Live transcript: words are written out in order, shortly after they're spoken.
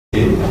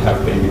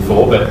have been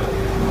before, but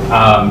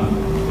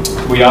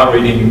we are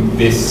reading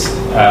this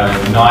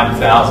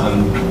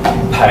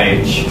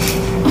 9,000-page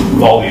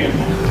volume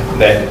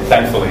that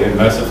thankfully and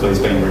mercifully has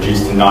been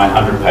reduced to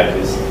 900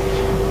 pages.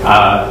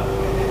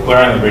 We're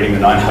only reading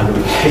the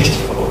 900-page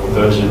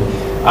version,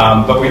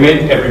 but we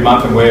meet every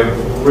month and we're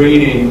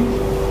reading,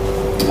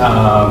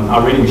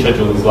 our reading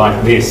schedule is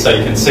like this, so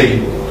you can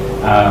see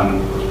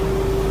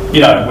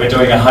we're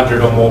doing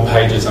 100 or more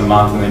pages a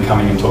month and then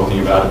coming and talking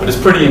about it, but it's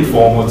pretty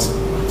informal.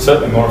 It's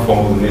certainly more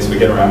informal than this. We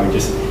get around, we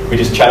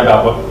just chat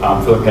about what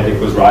Philip K. Dick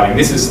was writing.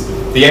 This is,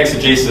 the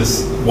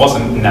Exegesis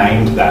wasn't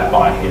named that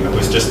by him, it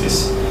was just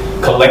this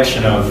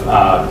collection of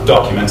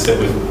documents that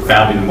was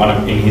found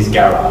in his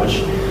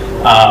garage.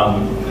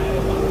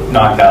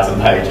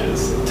 9,000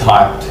 pages,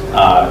 typed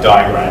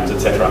diagrams,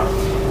 etc.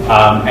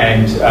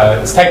 And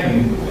it's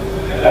taken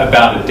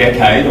about a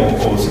decade or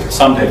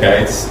some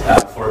decades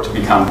for it to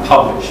become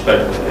published,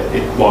 but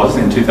it was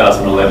in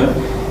 2011,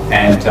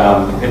 and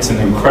it's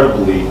an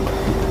incredibly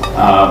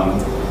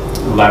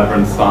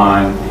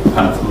labyrinthine,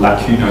 kind of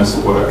lacunose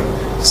work.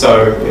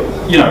 So,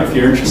 if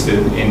you're interested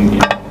in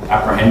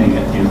apprehending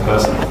it in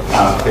person,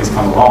 please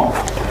come along.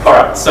 All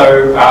right,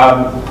 so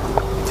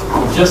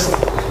I'll just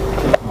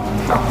get my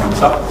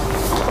PowerPoints up.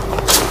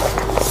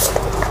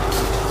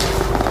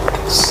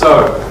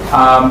 So,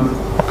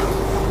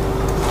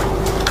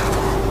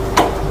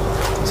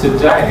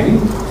 today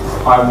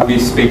I will be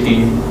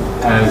speaking,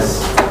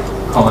 as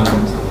Colin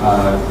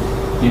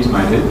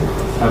intimated,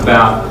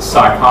 about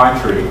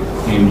psychiatry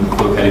in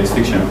Philip K. Dick's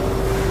fiction,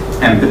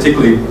 and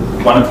particularly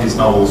one of his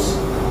novels,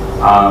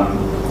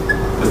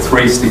 The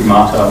Three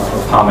Stigmata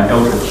of Palmer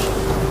Eldritch.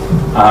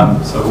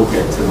 So we'll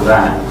get to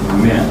that in a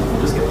minute.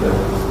 We'll just get the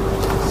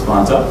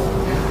slides up.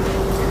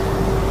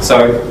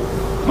 So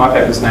my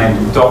paper's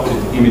named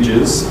Doctored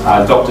Images,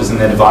 Doctors and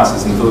Their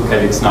Devices in Philip K.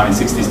 Dick's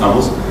 1960s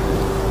novels.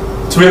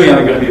 It's really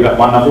only going to be about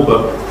one novel,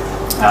 but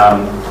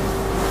I'm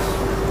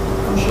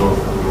sure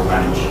you'll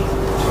manage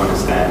to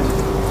understand.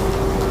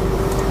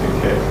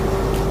 Okay.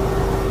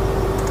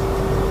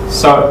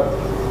 So,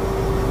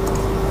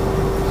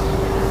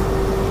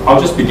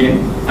 I'll just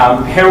begin.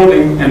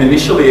 Heralding an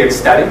initially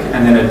ecstatic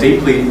and then a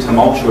deeply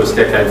tumultuous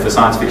decade for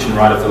science fiction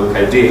writer Philip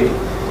K. Dick,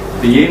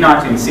 the year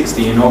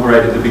 1960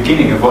 inaugurated the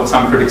beginning of what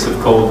some critics have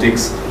called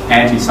Dick's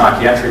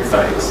anti-psychiatric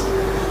phase,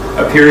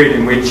 a period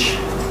in which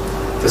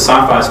the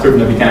sci-fi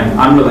scrivener began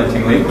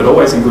unrelentingly, but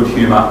always in good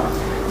humour,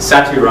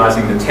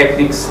 satirising the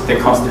techniques that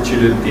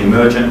constituted the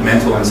emergent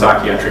mental and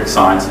psychiatric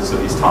sciences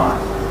of his time.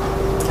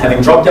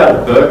 Having dropped out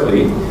of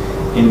Berkeley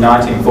in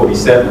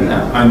 1947,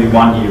 only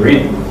 1 year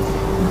in,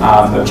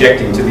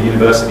 objecting to the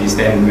university's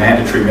then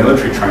mandatory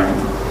military training,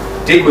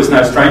 Dick was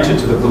no stranger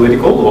to the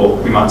political, or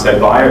we might say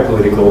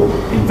biopolitical,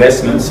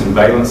 investments and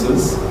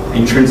valences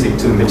intrinsic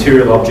to the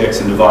material objects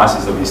and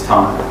devices of his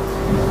time.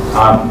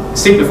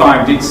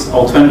 Signifying Dick's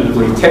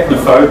alternatively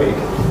technophobic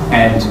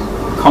and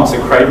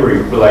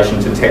consecratory relation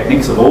to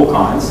techniques of all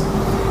kinds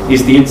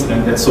is the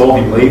incident that saw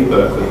him leave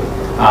Berkeley.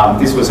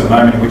 This was a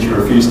moment in which he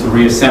refused to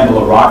reassemble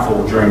a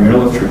rifle during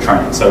military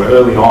training. So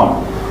early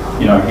on,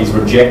 he's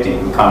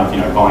rejecting kind of,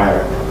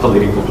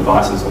 biopolitical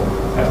devices, or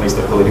at least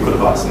a political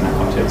device in that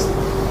context.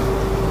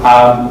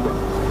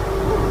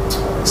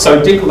 So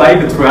Dick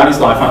laboured throughout his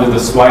life under the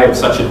sway of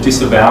such a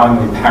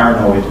disavowingly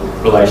paranoid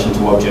relation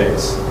to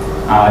objects,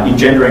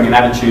 engendering an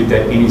attitude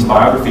that in his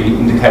biography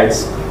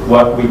indicates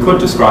what we could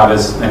describe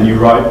as a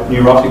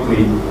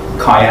neurotically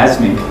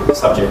chiasmic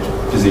subject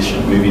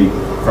position, moving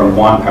from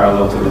one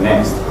parallel to the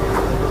next.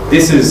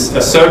 This is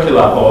a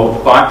circular or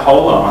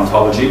bipolar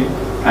ontology,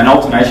 an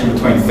alternation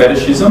between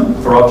fetishism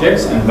for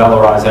objects and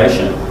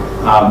valorization,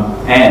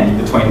 and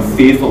between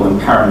fearful and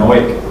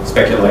paranoid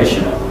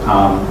speculation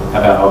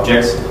about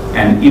objects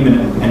and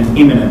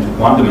imminent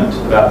wonderment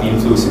about the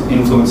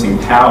influencing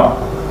power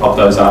of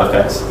those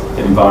artifacts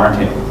that environed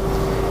him.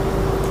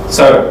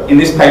 So, in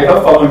this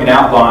paper, following an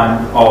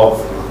outline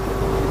of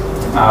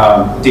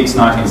Dick's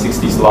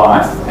 1960s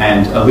life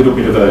and a little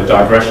bit of a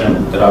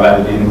digression that I've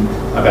added in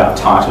about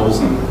titles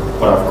and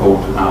what I've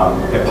called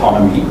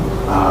eponymy,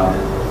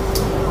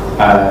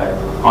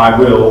 I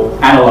will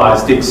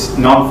analyse Dick's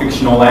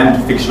non-fictional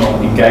and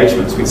fictional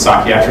engagements with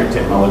psychiatric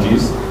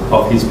technologies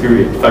of his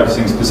period,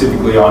 focusing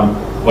specifically on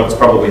what's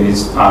probably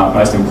his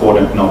most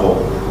important novel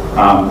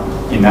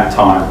in that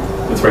time,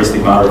 The Three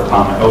Stigmata of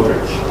Palmer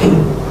Eldritch.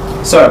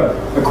 So,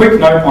 a quick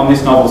note on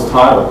this novel's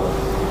title.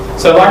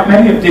 So, like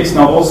many of Dick's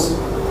novels,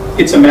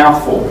 it's a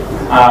mouthful.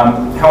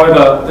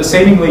 However, the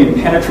seemingly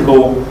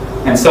impenetrable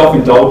and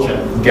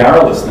self-indulgent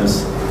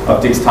garrulousness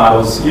of Dick's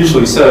titles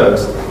usually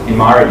serves, in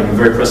my reading, a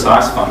very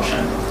precise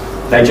function.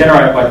 They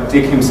generate what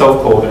Dick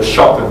himself called a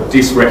shock of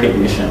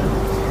disrecognition.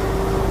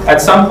 At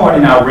some point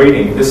in our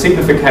reading, the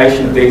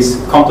signification of these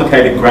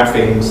complicated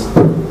graphemes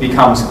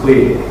becomes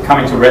clear,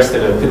 coming to rest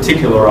at a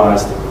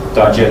particularised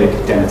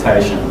diegetic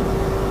denotation.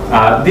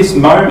 This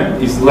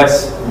moment is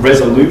less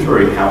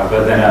resolutory,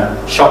 however, than a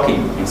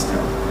shocking instant.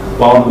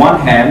 While on the one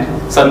hand,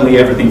 suddenly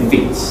everything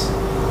fits.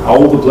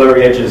 All the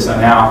blurry edges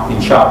are now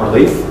in sharp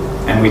relief,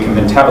 and we can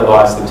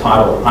metabolize the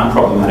title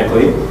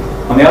unproblematically.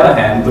 On the other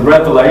hand, the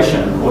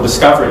revelation or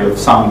discovery of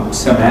some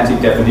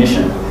semantic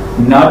definition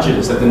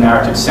nudges at the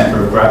narrative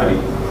centre of gravity,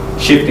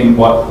 shifting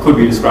what could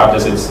be described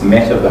as its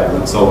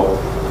metavalence, or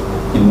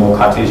in more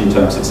Cartesian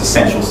terms, its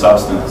essential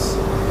substance.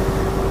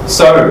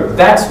 So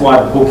that's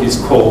why the book is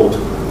called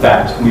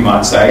that, we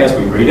might say, as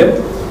we read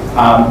it.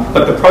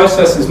 But the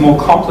process is more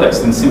complex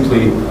than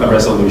simply a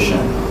resolution.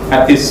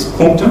 At this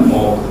punctum,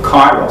 or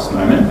kairos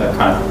moment, that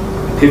kind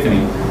of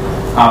epiphany,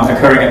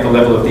 occurring at the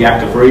level of the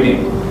act of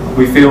reading,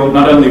 we feel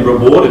not only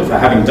rewarded for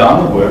having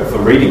done the work, for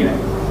reading it,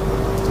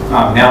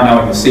 now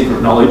knowing the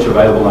secret knowledge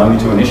available only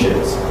to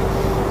initiates.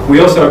 We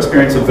also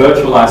experience a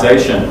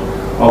virtualization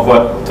of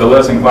what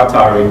Deleuze and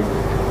Guattari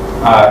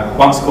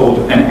once called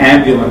an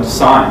ambulant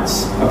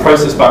science, a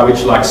process by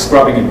which, like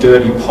scrubbing a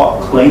dirty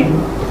pot clean,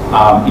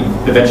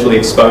 eventually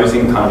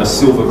exposing kind of a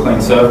silver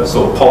clean surface,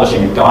 or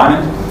polishing a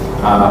diamond,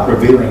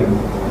 revealing,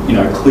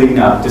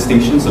 cleaner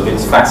distinctions of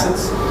its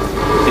facets.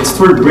 It's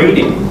through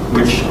reading,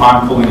 which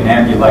I'm calling an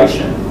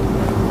ambulation,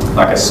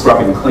 like a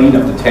scrubbing clean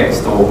of the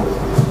text, or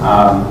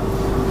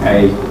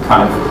a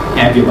kind of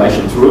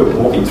ambulation through it,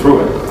 walking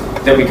through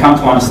it, that we come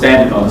to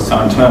understand it on its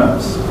own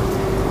terms.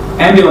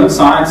 Ambulant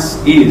science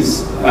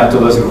is,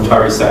 Deleuze and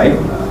Guattari say,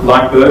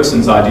 like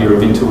Bergson's idea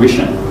of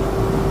intuition,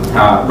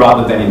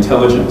 rather than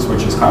intelligence,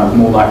 which is kind of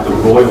more like the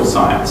royal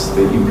science,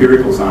 the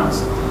empirical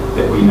science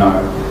that we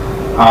know.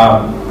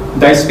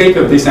 They speak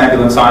of this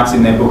ambulant science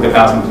in their book,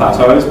 1,000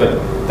 Plateaus, but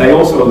they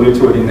also allude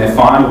to it in their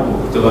final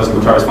book, Deleuze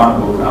and Guattari's final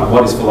book,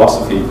 What is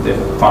Philosophy, their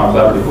final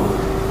collaborative book,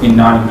 in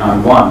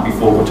 1991,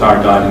 before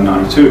Guattari died in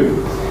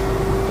 1992.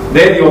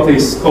 There the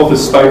authors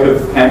spoke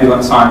of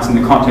ambulant science in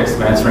the context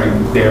of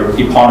answering their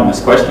eponymous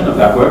question of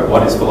that work,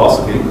 what is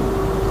philosophy?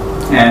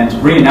 And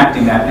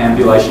reenacting that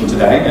ambulation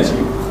today, as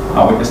you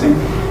are witnessing,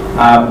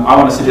 I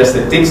want to suggest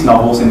that Dick's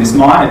novels, in this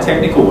minor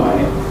technical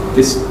way,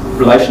 this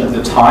relation of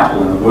the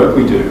title and the work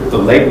we do, the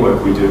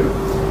legwork we do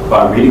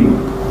by reading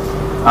them,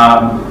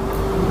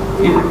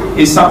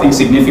 is something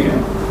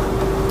significant,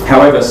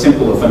 however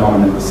simple a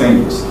phenomenon it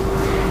seems.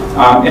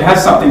 It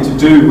has something to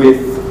do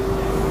with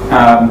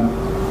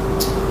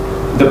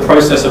the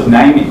process of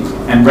naming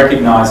and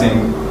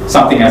recognising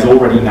something as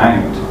already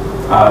named,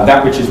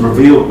 that which is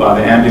revealed by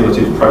the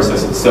ambulative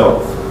process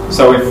itself.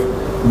 So if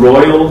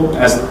royal,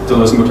 as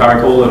Deleuze and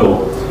Guattari call it,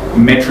 or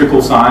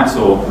metrical science,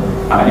 or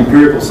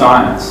empirical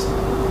science,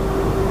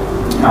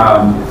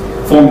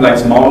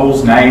 formulates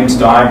models, names,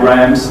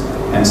 diagrams,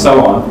 and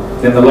so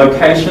on, then the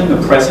location,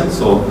 the presence,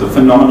 or the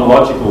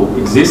phenomenological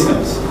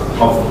existence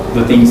of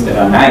the things that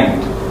are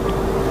named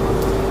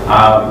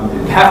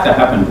have to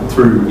happen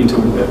through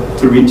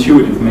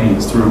intuitive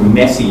means, through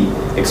messy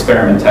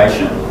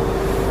experimentation.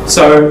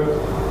 So,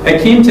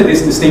 akin to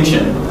this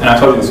distinction, and I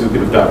told you this was a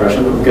bit of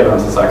digression, but we'll get on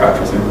to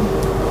psychiatry soon,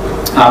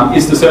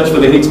 is the search for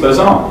the Higgs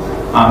boson,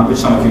 which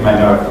some of you may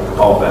know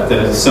of at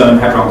the CERN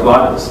Hadron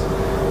Colliders.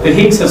 The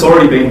Higgs has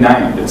already been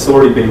named, it's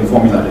already been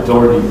formulated, it's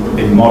already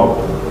been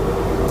modelled,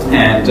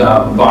 and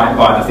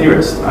by the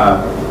theorist,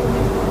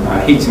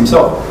 Higgs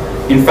himself.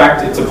 In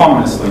fact, it's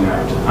eponymously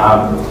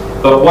named.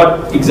 But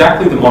what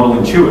exactly the model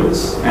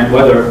intuits, and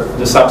whether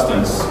the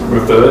substance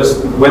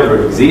refers, whether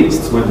it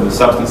exists, whether the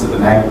substance that the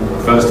name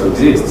refers to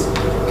exists,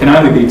 can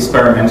only be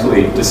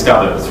experimentally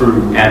discovered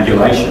through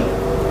ambulation,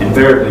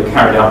 invariably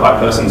carried out by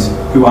persons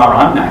who are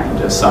unnamed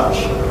as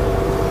such.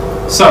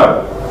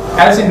 So,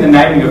 as in the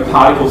naming of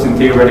particles in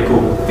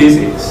theoretical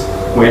physics,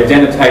 where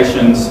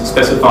denotations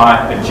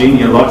specify a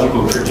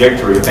genealogical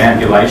trajectory of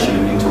ambulation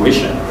and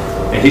intuition,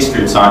 a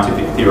history of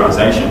scientific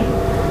theorization,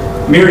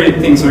 myriad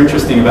things are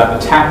interesting about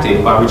the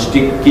tactic by which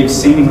Dick gives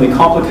seemingly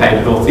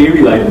complicated or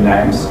theory-laden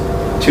names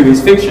to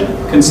his fiction.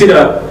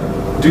 Consider,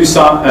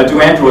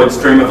 do androids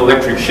dream of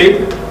electric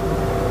sheep?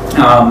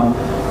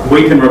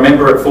 We can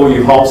remember it for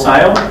you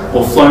wholesale,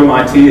 or flow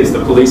my tears, the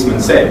policeman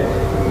said.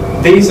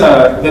 These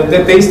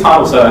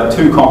titles are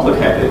too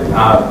complicated,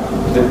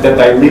 that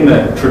they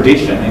limit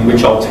tradition in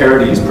which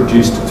alterity is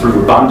produced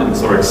through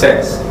abundance or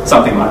excess,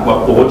 something like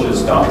what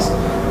Borges does.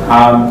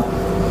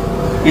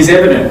 Is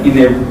evident in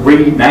their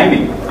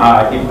renaming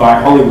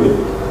by Hollywood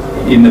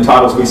in the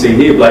titles we see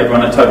here, Blade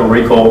Runner, Total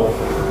Recall,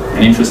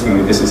 and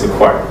interestingly this is a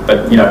quote,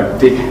 but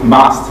Dick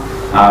must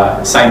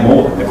say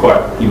more than the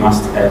quote, he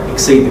must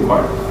exceed the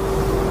quote,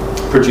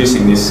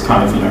 producing this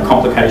kind of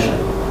complication.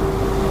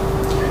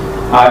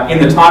 In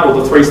the title,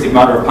 The Three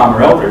Stigmata of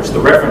Palmer Eldritch, the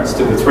reference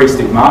to the three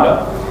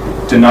stigmata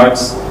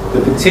denotes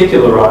the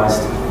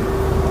particularised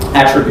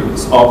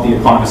attributes of the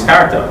eponymous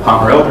character,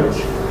 Palmer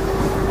Eldritch.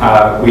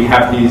 We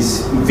have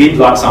his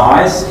vid-lux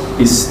eyes,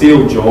 his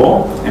steel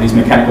jaw, and his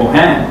mechanical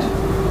hand.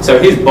 So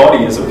his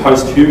body is a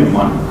post-human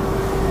one.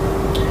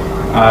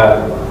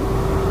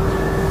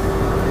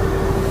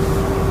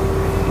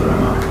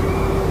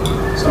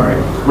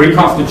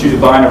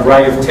 Reconstituted by an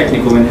array of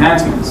technical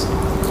enhancements.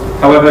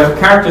 However,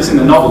 characters in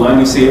the novel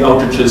only see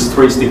Eldritch's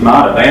three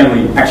stigmata. They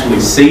only actually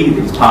see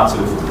these parts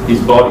of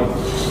his body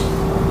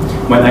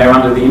when they are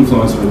under the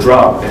influence of a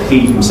drug that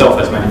he himself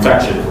has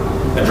manufactured,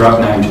 a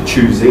drug named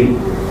Chu-Z.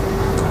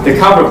 The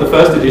cover of the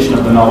first edition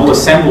of the novel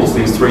assembles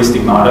these three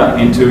stigmata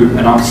into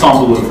an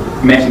ensemble of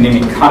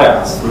metonymic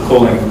cutouts,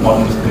 recalling the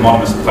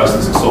modernist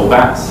posters of Saul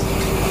Bass.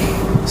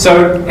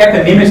 So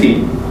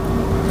eponymity,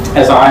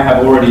 as I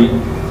have already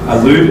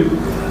alluded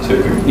to,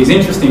 is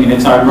interesting in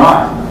its own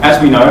right. As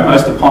we know,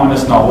 most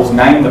eponymous novels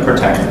name the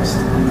protagonist.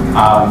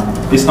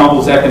 This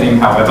novel's eponym,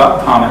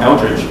 however, Palmer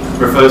Eldritch,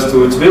 refers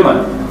to its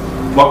villain,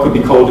 what could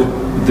be called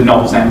the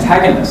novel's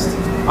antagonist.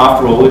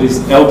 After all, it's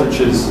Eldritch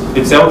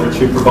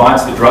who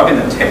provides the drugs in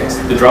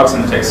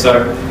the text.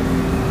 So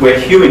we're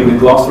hewing the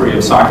glossary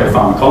of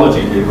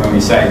psychopharmacology here when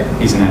we say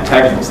he's an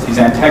antagonist. His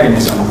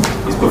antagonism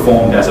is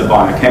performed as a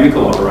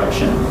biochemical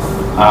operation.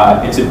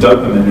 It's a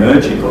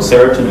dopaminergic or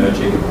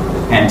serotonergic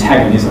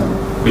antagonism,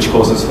 which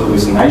causes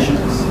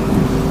hallucinations.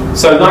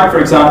 So like,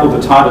 for example,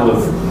 the title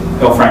of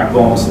L. Frank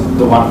Baum's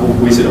The Wonderful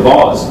Wizard of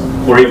Oz,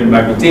 or even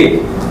Moby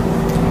Dick,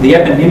 the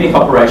eponymic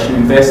operation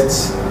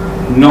invests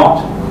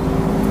not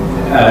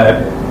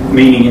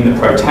meaning in the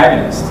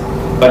protagonist,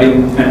 but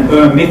in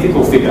an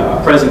mythical figure,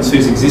 a presence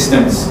whose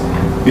existence,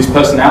 whose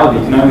personality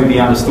can only be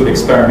understood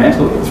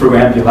experimentally through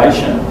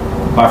ambulation,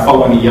 by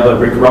following a yellow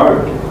brick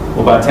road,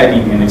 or by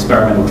taking an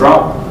experimental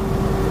drug.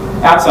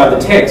 Outside the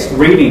text,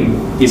 reading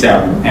is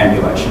our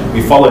ambulation.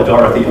 We follow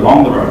Dorothy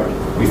along the road.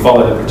 We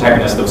follow the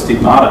protagonist of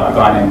Stigmata, a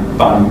guy named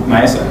Barney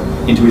Mesa,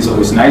 into his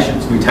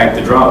hallucinations. We take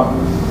the drug.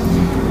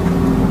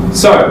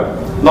 So,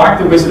 like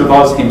the Wizard of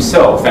Oz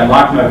himself, and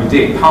like Moby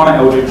Dick, Palmer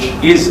Eldritch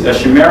is a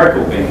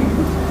chimerical being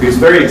whose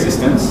very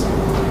existence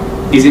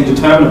is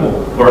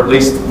indeterminable, or at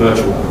least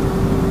virtual.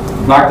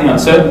 Like the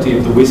uncertainty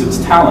of the wizard's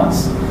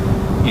talents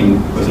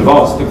in Wizard of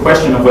Oz, the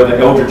question of whether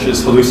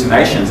Eldritch's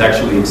hallucinations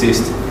actually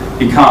exist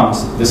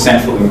becomes the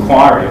central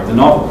inquiry of the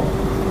novel.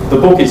 The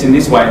book is in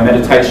this way a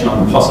meditation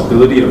on the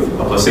possibility of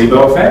a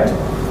placebo effect.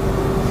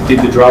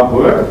 Did the drug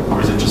work, or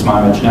is it just my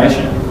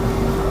imagination?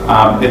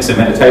 It's a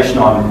meditation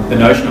on the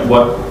notion of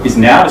what is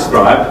now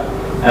described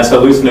as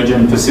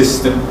hallucinogen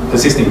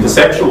persisting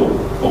perceptual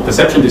or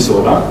perception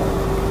disorder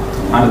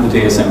under the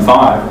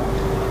DSM-5,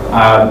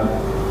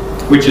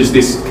 which is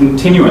this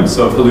continuance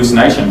of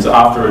hallucinations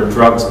after a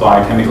drug's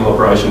biochemical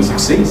operations have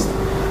ceased,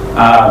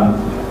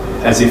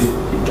 as if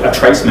a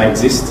trace may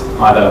exist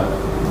either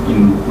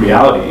in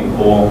reality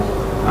or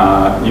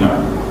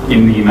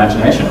in the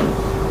imagination.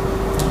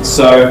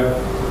 So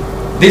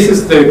this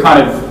is the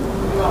kind of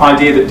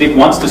idea that Dick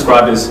once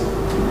described as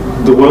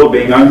the world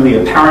being only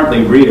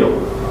apparently real.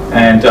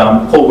 And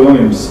Paul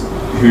Williams,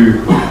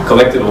 who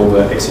collected all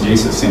the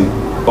exegesis in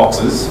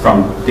boxes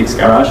from Dick's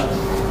garage,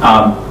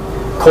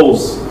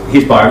 calls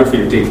his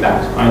biography of Dick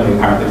that, only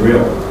apparently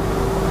real.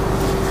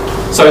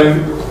 So,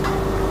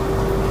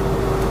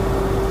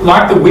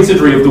 like the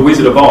wizardry of the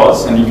Wizard of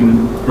Oz, and you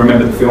can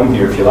remember the film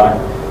here if you like,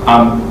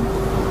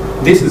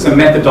 this is a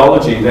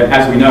methodology that,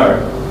 as we know,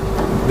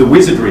 the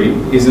wizardry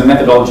is a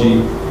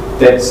methodology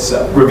that's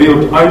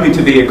revealed only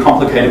to be a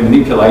complicated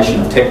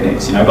manipulation of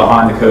techniques,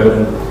 behind the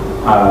curtain,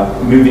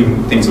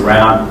 moving things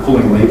around,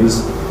 pulling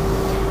levers.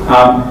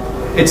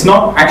 It's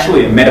not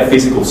actually a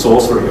metaphysical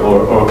sorcery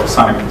or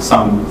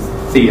some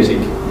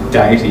theistic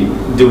deity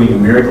doing a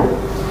miracle.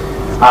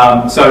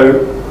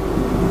 So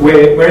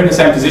we're in the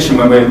same position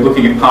when we're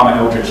looking at Palmer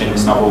Eldritch in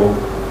this novel.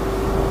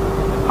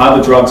 Are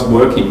the drugs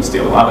working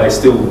still? Are they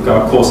still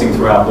coursing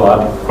through our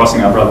blood,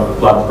 crossing our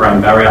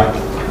blood-brain barrier?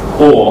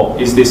 Or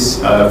is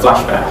this a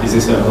flashback? Is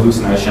this a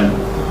hallucination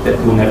that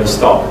will never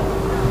stop?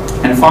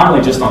 And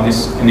finally, just on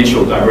this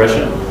initial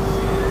digression.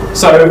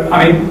 So,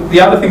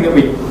 the other thing that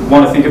we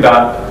want to think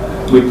about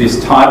with this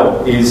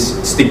title is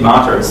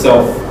stigmata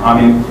itself.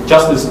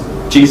 Just as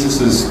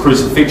Jesus'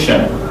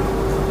 crucifixion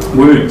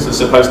wounds are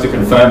supposed to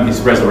confirm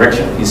his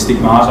resurrection, his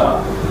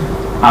stigmata,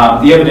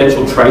 the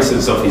evidential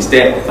traces of his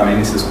death,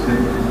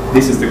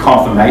 this is the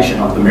confirmation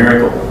of the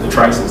miracle, the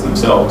traces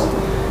themselves.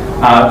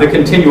 The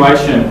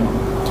continuation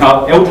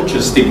of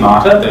Eldritch's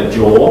stigmata, the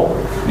jaw,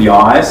 the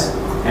eyes,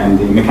 and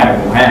the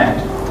mechanical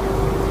hand,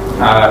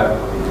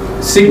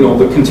 signal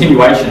the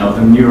continuation of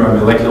the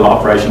neuromolecular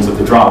operations of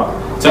the drug.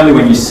 It's only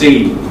when you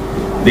see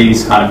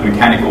these kind of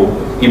mechanical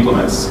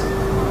implements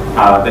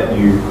that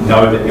you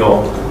know that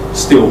you're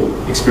still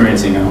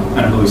experiencing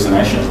an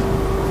hallucination.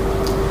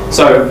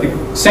 So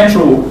the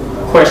central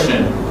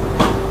question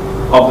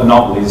of the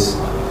novel is,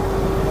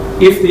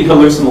 if the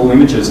hallucinal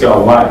images go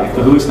away, if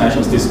the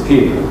hallucinations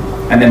disappear,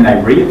 and then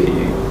they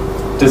reappear,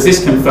 does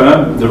this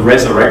confirm the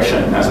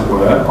resurrection, as it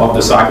were, of the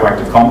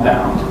psychoactive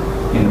compound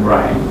in the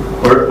brain?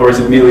 Or is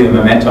it merely a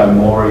memento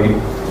mori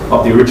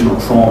of the original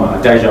trauma,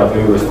 a deja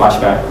vu, a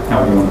flashback,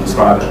 however you want to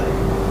describe it?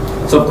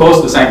 So of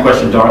course the same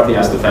question Dorothy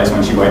has to face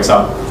when she wakes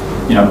up,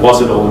 was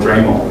it all a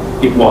dream, or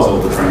it was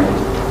all a dream?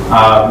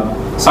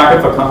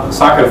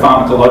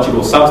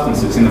 Psychopharmacological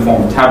substances in the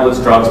form of tablets,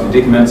 drugs,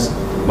 medicaments,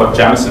 what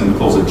Jamison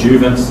calls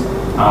adjuvants,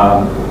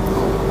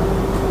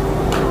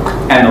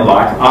 and the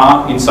like,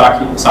 are in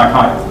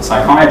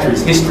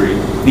psychiatry's history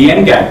the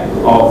endgame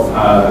of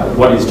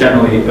what is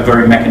generally a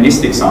very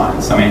mechanistic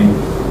science.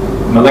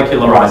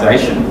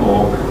 Molecularization,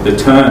 or the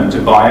turn to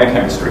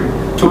biochemistry,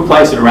 took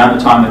place at around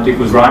the time that Dick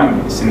was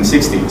writing this, in the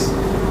 60s.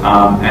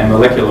 and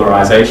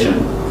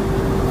molecularization,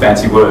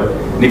 fancy word.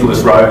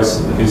 Nicholas Rose,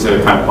 who's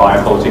a kind of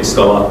biopolitics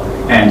scholar,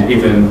 and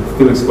even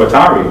Felix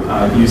Guattari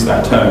used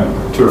that term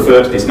to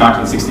refer to this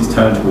 1960s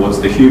turn towards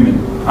the human,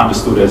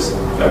 understood as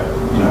a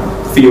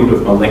field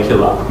of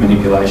molecular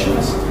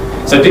manipulations.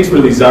 So Dick's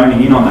really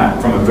zoning in on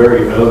that from a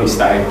very early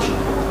stage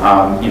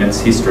in its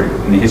history,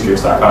 in the history of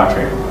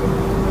psychiatry.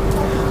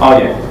 Oh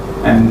yeah,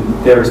 and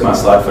there is my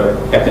slide for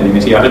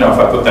equanimity. I don't know if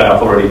I put that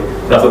up already,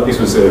 but I thought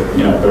this was a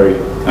very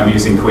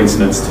amusing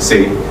coincidence to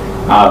see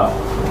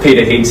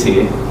Peter Higgs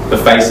here, the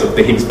face of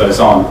the Higgs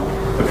boson,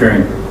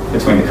 appearing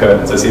between the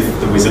curtains as if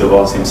the Wizard of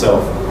Oz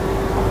himself.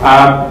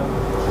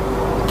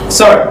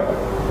 So,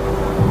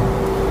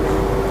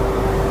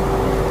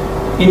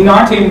 in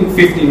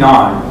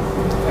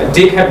 1959,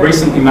 Dick had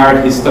recently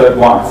married his third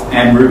wife,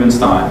 Anne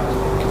Rubinstein,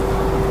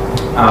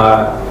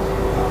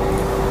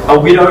 a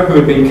widow who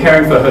had been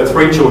caring for her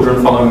 3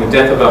 children following the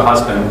death of her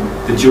husband,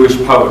 the Jewish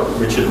poet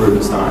Richard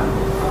Rubinstein.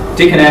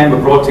 Dick and Anne were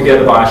brought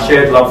together by a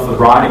shared love for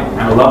writing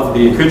and a love for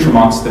the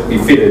accoutrements that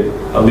befitted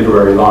a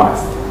literary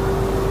life.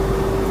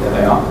 There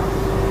they are.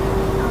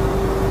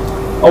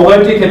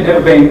 Although Dick had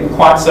never been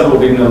quite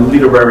settled in the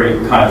literary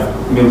kind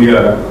of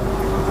milieu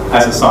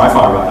as a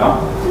sci-fi writer,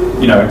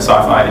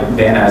 sci-fi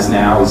then as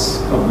now is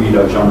a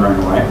weirdo genre in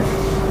a way,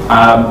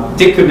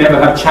 Dick could never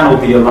have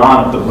channeled the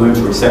elan of the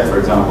Bloomsbury set, for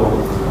example,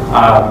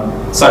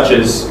 such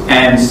as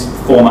Anne's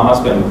former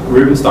husband,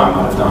 Rubinstein,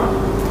 might have done.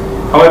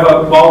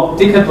 However, while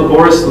Dick had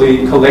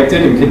laboriously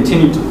collected and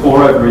continued to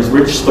pore over his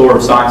rich store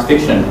of science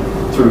fiction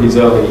through his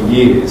early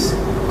years,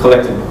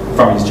 collected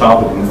from his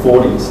childhood in the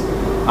 40s,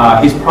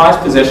 his prized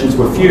possessions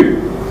were few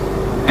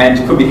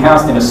and could be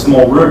housed in a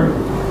small room,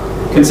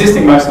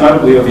 consisting most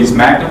notably of his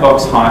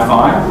Magnavox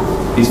Hi-Fi,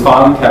 his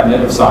filing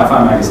cabinet of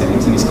sci-fi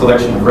magazines, and his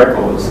collection of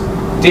records.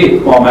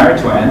 Dick, while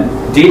married to Anne,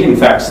 did in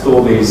fact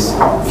store these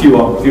few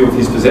of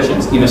his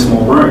possessions in a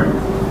small room.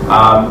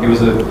 It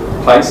was a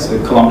place a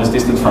kilometres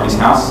distance from his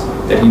house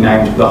that he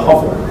named the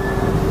Hovel.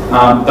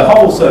 The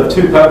Hovel served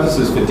 2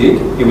 purposes for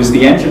Dick. It was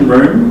the engine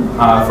room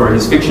for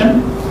his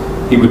fiction.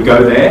 He would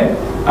go there,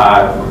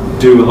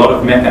 do a lot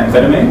of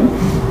methamphetamine,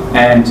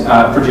 and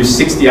produce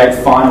 68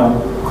 final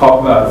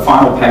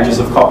pages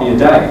of copy a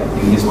day,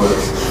 in his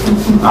words,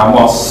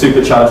 while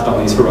supercharged on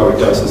these heroic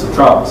doses of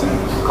drugs and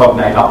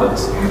cognate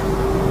others.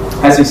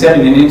 As he said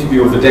in an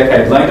interview of a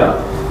decade later,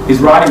 his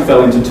writing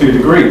fell into 2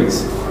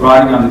 degrees,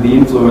 writing under the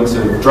influence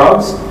of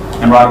drugs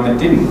and writing that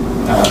didn't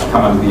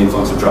come under the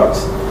influence of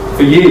drugs.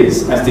 For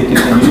years, as Dick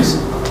continues,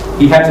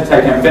 he had to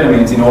take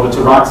amphetamines in order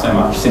to write so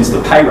much, since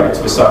the pay rates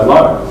were so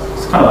low.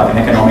 It's kind of like an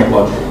economic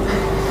logic.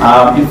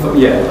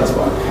 Yeah, that's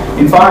right.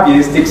 In 5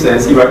 years, Dick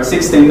says he wrote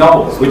 16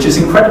 novels, which is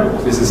incredible.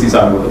 This is his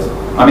own words.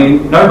 I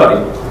mean, I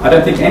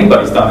don't think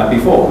anybody's done that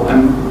before,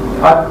 and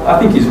I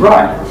think he's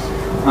right.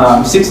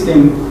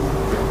 16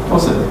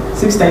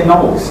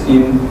 novels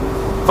in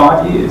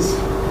 5 years,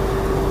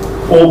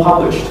 all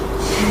published.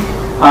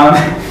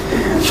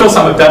 Sure,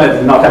 some have done it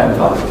and not had it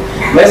published.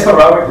 Less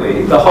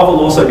heroically, the Hovel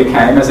also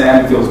became, as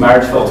Anne and Phil's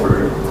marriage fell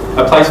through,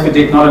 a place for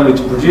Dick not only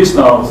to produce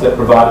novels that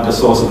provided a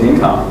source of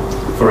income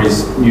for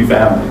his new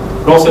family,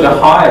 but also to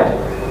hide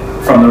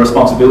from the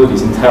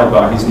responsibilities entailed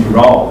by his new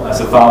role as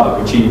a father,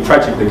 which he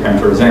tragically came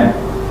to resent.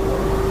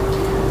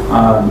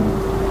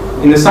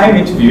 In the same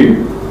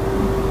interview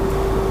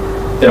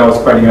that I was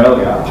quoting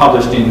earlier,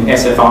 published in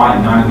SFI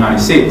in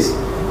 1996,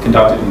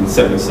 conducted in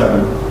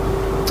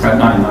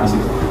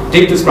 1996,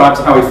 Dick describes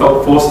how he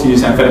felt forced to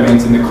use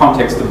amphetamines in the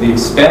context of the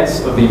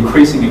expense of the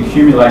increasing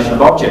accumulation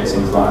of objects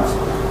in his life,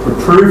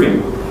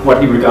 reproving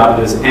what he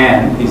regarded as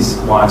Anne, his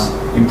wife's,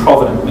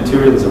 improvident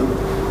materialism.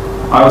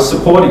 I was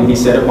supporting, he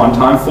said at one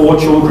time, 4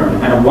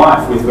 children and a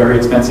wife with very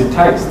expensive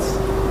tastes,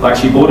 like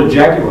she bought a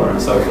Jaguar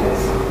and so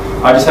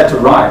forth. I just had to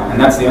write, and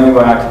that's the only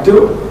way I could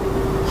do it.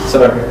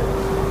 So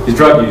his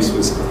drug use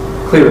was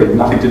clearly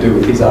nothing to do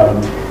with his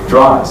own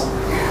drives.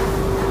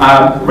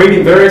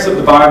 Reading various of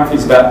the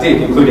biographies about Dick,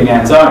 including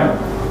Anne's own,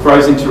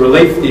 throws into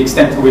relief the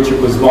extent to which it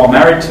was while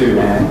married to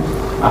Anne,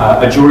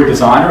 a jewellery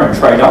designer and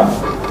trader,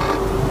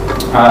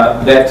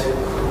 that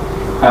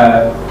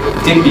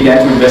Dick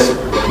began to invest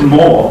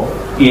more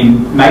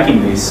in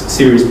making these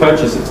serious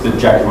purchases, the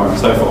Jaguar and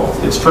so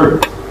forth. It's true.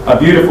 A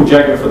beautiful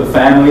Jaguar for the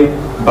family,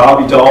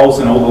 Barbie dolls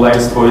and all the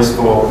latest toys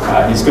for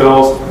his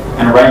girls,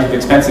 and a range of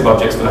expensive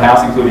objects for the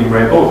house, including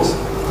rare books.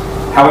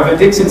 However,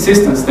 Dick's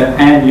insistence that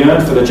Anne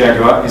yearned for the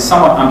Jaguar is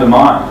somewhat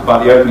undermined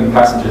by the opening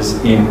passages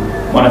in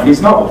one of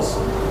his novels,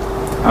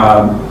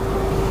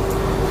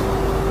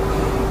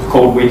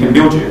 called We Can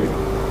Build You,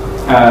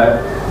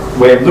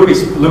 where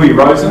Louis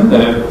Rosen,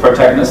 the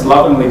protagonist,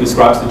 lovingly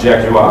describes the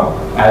Jaguar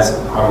as,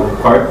 I will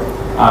quote,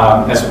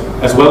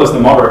 as well as the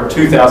moderate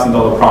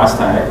 $2,000 price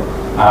tag,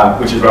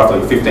 which is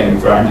roughly 15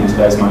 grand in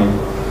today's money,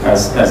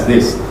 as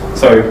this.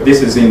 So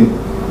this is in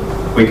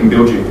We Can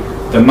Build You.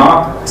 The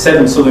Mark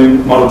 7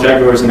 Saloon model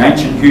Jaguar is an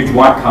ancient, huge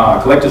white car,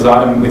 a collector's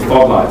item with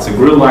fog lights, a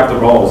grille like the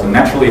Rolls, and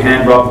naturally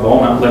hand-rubbed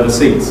walnut leather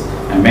seats,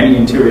 and many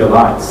interior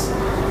lights,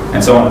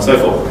 and so on and so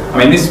forth. I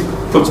mean, this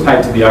puts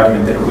paid to the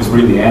argument that it was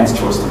really Anne's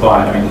choice to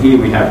buy it. I mean, here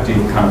we have Dick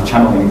kind of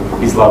channeling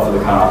his love for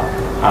the car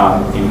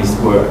in his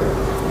work.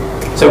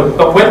 So,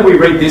 but whether we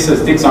read this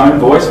as Dick's own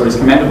voice or his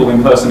commendable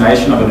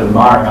impersonation of an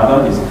admiring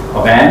other,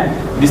 of Anne,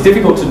 it is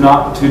difficult to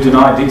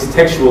deny Dick's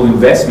textual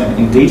investment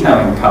in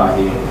detailing the car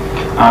here,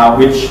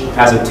 which,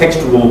 as a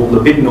textual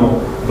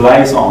libidinal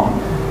blazon,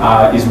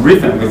 is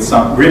riven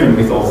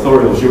with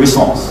authorial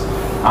jouissance.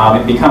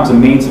 It becomes a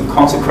means of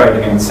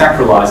consecrating and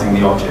sacralising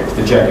the object,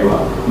 the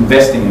Jaguar,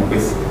 investing it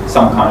with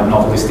some kind of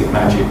novelistic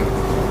magic.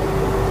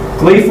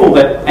 Gleeful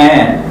that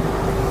Anne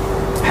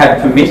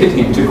had permitted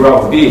him to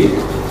grow a beard,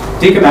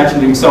 Dick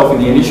imagined himself in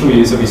the initial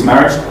years of his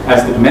marriage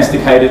as the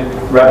domesticated,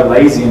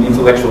 Rabelaisian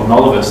intellectual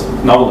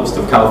novelist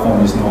of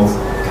California's north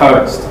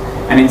coast.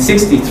 And in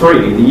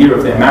 '63, the year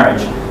of their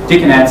marriage,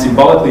 Dick and Anne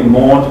symbolically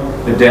mourned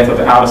the death of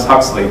Aldous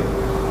Huxley,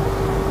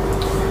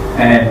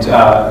 and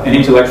an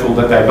intellectual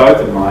that they both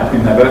admired,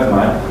 whom they both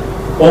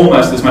admired,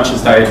 almost as much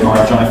as they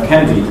admired John F.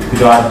 Kennedy, who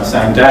died on the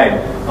same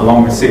day,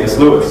 along with C.S.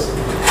 Lewis.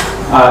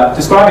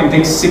 Describing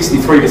Dick's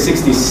 '63 to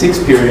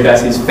 '66 period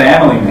as his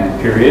family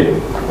man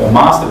period, or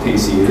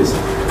masterpiece years,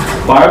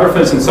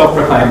 biographers and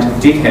self-proclaimed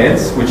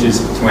dickheads, which is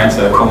to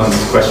answer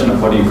Colin's question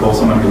of what do you call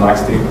someone who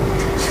likes Dick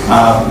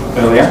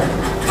earlier,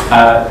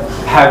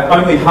 have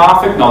only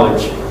half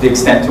acknowledged the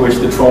extent to which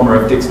the trauma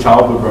of Dick's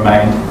childhood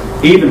remained,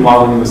 even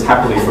while he was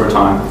happily for a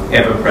time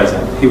ever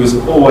present. He was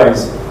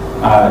always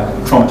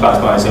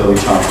traumatised by his early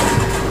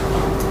childhood.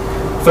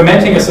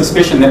 Fomenting a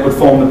suspicion that would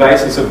form the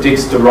basis of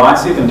Dick's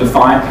derisive and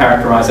defiant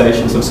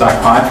characterisations of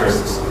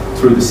psychiatrists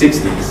through the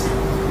 60s.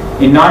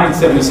 In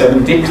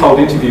 1977, Dick told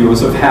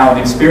interviewers of how an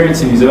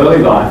experience in his early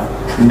life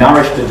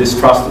nourished a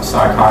distrust of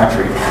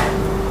psychiatry.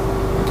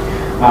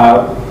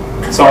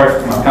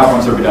 Sorry, my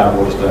PowerPoints are a bit out of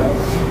order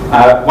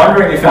today.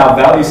 Wondering if our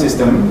value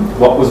system,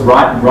 what was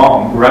right and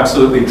wrong, were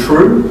absolutely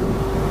true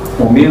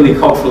or merely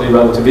culturally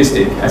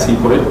relativistic, as he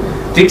put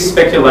it, Dick's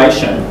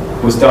speculation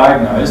was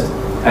diagnosed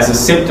as a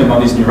symptom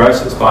of his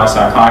neurosis by a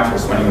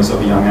psychiatrist when he was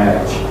of a young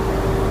age.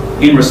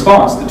 In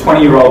response, the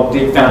 20-year-old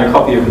Dick found a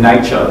copy of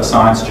Nature, the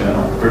science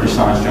journal, British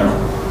science journal,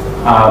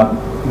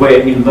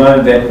 where he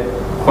learned that,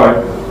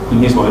 quote, in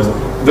his words,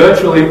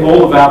 virtually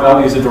all of our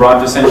values are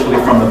derived essentially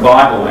from the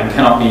Bible and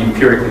cannot be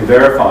empirically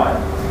verified.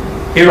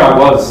 Here I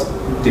was,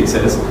 Dick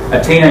says,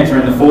 a teenager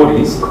in the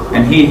 40s,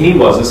 and here he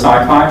was, a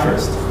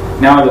psychiatrist.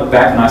 Now I look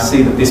back and I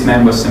see that this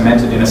man was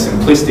cemented in a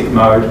simplistic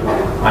mode.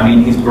 I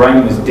mean, his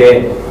brain was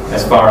dead,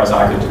 as far as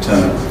I could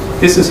determine.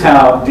 This is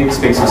how Dick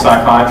speaks of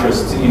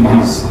psychiatrists in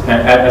his,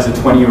 as a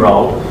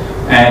 20-year-old,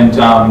 and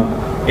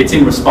it's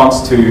in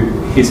response to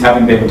his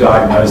having been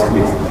diagnosed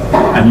with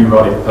a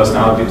neurotic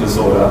personality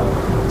disorder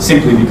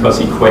simply because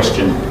he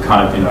questioned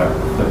kind of, you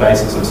know, the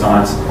basis of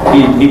science.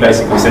 He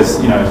basically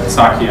says, you know,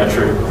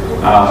 psychiatric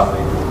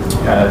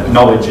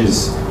knowledge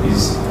is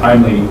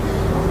only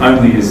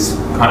as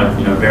kind of,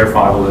 you know,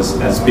 verifiable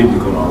as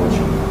biblical knowledge.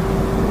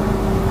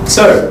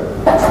 So,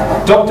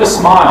 Dr.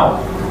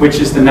 Smile, which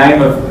is the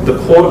name of the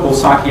portable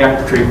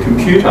psychiatric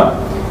computer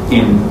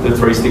in the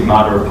Three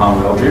Stigmata of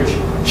Palmer Eldritch,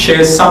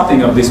 shares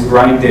something of this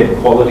brain-dead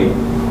quality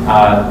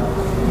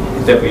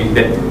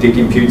that Dick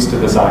imputes to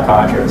the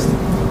psychiatrist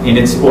in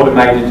its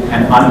automated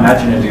and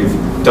unimaginative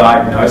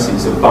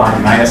diagnoses of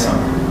Barney Mason,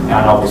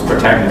 our novel's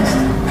protagonist.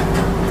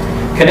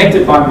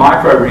 Connected by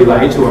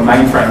micro-relay to a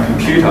mainframe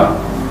computer,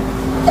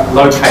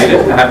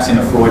 located, perhaps in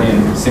a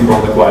Freudian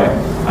symbolic way,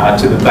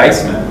 to the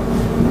basement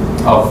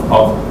of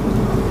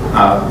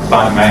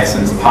Barney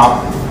Mason's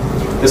apartment.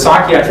 The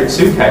psychiatric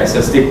suitcase,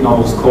 as Dick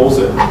Novels calls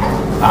it,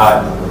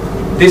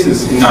 this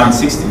is in the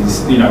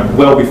 1960s, you know,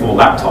 well before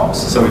laptops.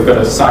 So we've got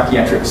a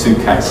psychiatric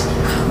suitcase.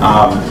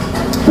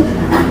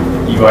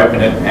 You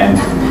open it and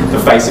the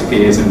face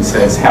appears and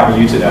says, "How are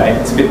you today?"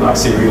 It's a bit like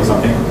Siri or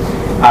something.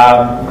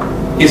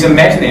 Is a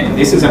metonym.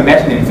 This is a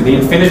metonym for the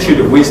infinitude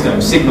of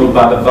wisdom signalled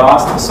by the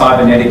vast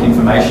cybernetic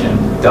information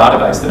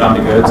database that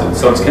undergirds it.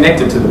 So it's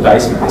connected to the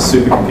basement, the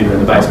supercomputer in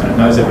the basement. It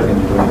knows everything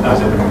you're doing, it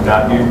knows everything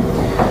about you.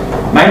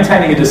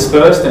 Maintaining a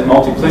dispersed and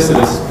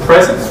multiplicitous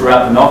presence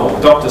throughout the novel,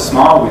 Dr.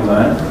 Smile, we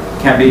learn,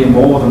 can be in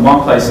more than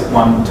one place at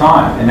one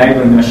time,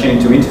 enabling the machine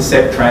to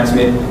intercept,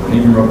 transmit, and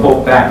even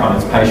report back on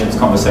its patients'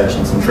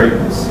 conversations and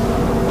treatments.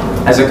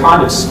 As a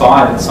kind of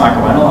spy that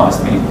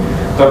psychoanalysed me,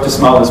 Dr.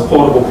 Smile is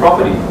portable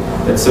property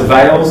that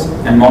surveils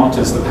and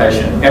monitors the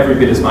patient every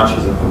bit as much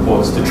as it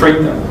purports to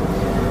treat them.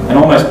 An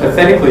almost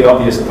pathetically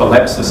obvious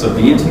prolepsis of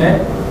the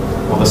internet,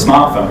 or the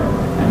smartphone,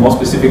 and more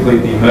specifically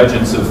the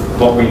emergence of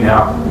what we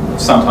now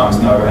sometimes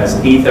know as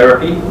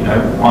e-therapy, you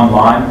know,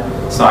 online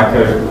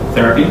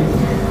psychotherapy,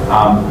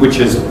 which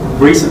is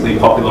recently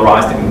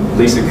popularised in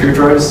Lisa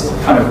Kudrow's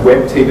kind of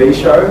web TV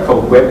show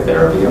called Web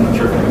Therapy. I'm not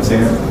sure if anyone's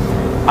seen it.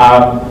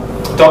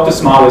 Dr.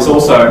 Smile is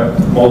also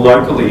more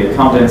locally a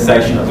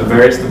condensation of the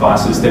various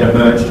devices that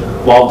emerged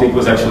while Dick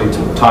was actually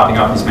typing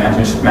up his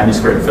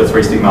manuscript for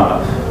Three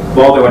Stigmata.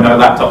 While there were no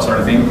laptops or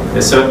anything,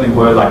 there certainly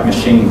were like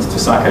machines to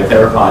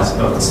psychotherapize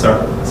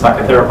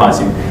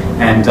him,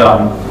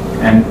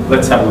 and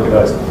let's have a look at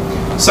those.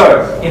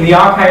 So, in the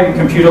arcade and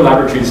computer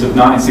laboratories of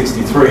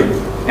 1963,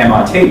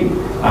 MIT,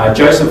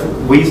 Joseph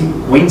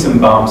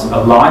Weizenbaum's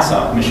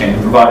ELISA machine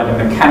provided a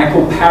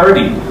mechanical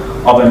parody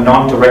of a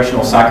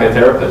non-directional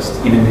psychotherapist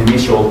in an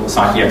initial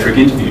psychiatric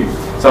interview.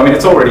 So I mean,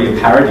 it's already a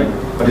parody,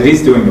 but it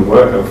is doing the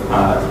work of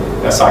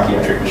a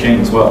psychiatric machine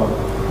as well.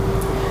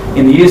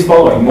 In the years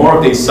following, more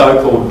of these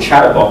so-called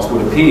chatterbots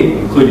would appear,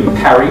 including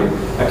Parry,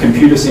 a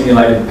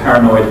computer-simulated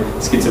paranoid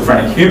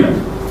schizophrenic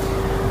human.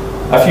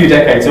 A few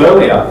decades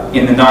earlier,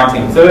 in the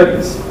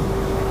 1930s,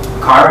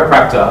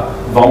 chiropractor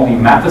Volney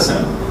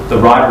Matheson, the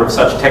writer of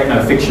such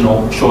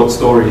techno-fictional short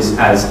stories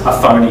as A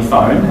Phony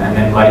Phone and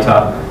then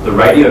later The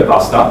Radio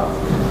Buster,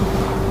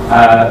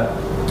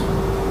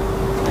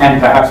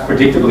 and perhaps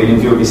predictably in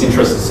view of his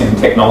interests in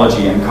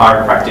technology and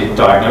chiropractic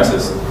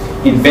diagnosis,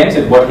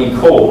 invented what he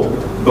called,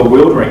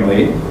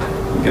 bewilderingly,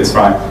 you get this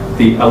right,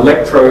 the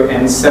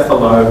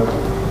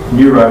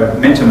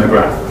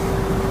electroencephaloneurometamograph,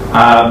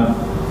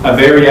 a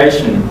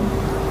variation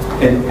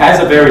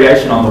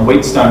on the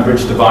Wheatstone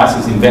Bridge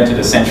devices invented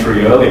a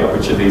century earlier,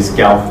 which are these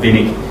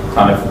galvanic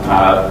kind of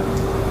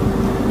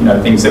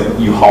things that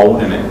you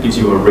hold and it gives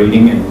you a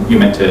reading and you're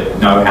meant to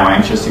know how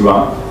anxious you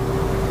are.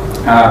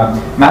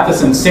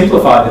 Matheson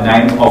simplified the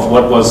name of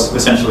what was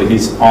essentially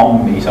his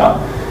ohm meter,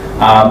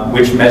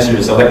 which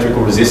measures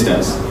electrical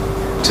resistance,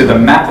 to the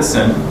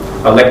Matheson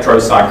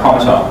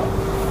electropsychometer,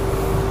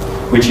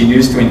 which he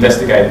used to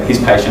investigate his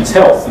patient's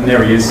health. And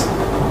there he is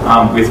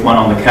with one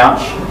on the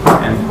couch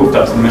and hooked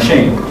up to the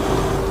machine.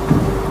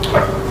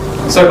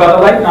 So by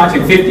the late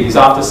 1950s,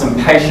 after some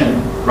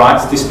patient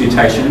rights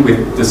disputation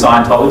with the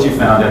Scientology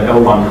founder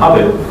L. Ron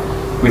Hubbard,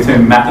 with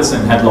whom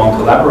Matheson had long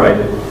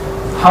collaborated,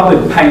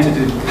 Hubbard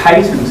patented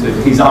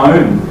his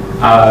own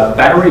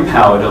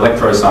battery-powered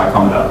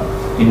electropsychometer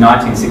in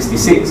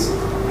 1966.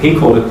 He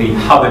called it the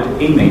Hubbard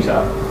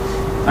E-meter,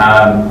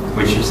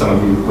 which some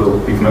of you will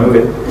be familiar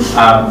with.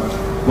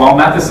 While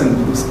Matheson,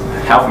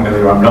 how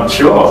familiar I'm not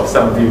sure,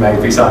 some of you may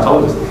be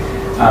Scientologists,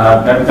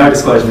 no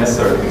disclosure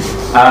necessary.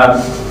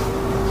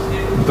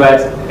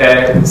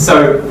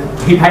 So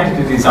he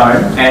patented his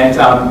own, and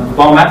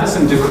while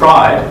Matheson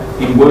decried,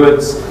 in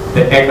words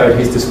that echoed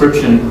his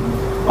description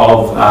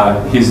of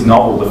his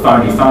novel, The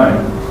Phony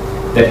Phone,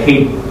 that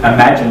he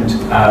imagined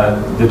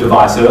the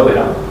device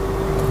earlier,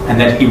 and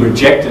that he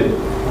rejected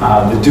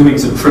the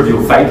doings of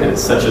trivial fakers,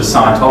 such as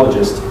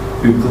Scientologists,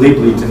 who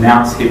glibly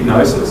denounce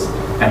hypnosis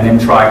and then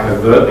try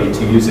covertly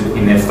to use it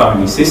in their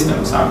phony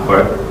systems,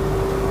 unquote.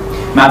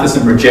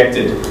 Matheson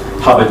rejected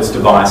Hubbard's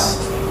device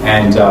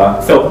and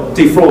felt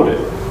defrauded,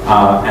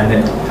 and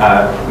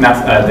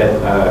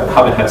that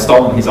Hubbard had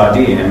stolen his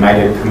idea and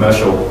made a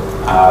commercial,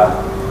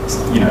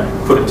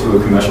 put it to a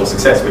commercial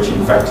success, which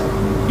in fact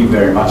he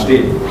very much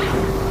did.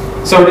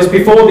 So it is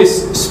before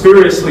this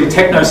spuriously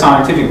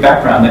techno-scientific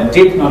background that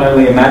Dick not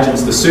only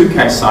imagines the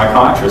suitcase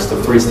psychiatrist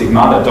of Three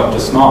Stigmata, Dr.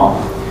 Smile,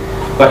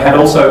 but had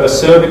also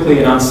acerbically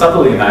and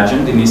unsubtly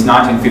imagined in his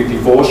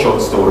 1954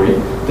 short story,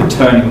 The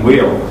Turning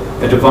Wheel,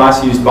 a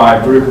device used by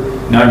a group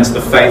known as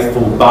the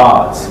Faithful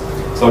Bards.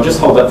 So I'll just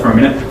hold that for a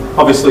minute.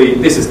 Obviously,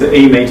 this is the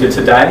E-meter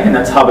today, and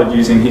that's Hubbard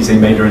using his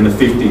E-meter in the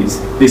 50s.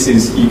 This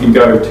is, you can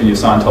go to your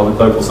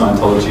local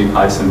Scientology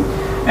place and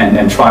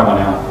try one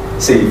out,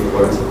 see if it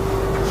works.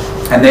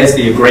 And there's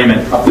the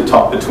agreement up the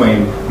top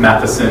between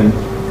Matheson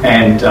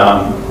and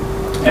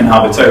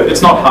Hubbard. So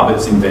it's not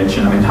Hubbard's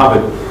invention. I mean,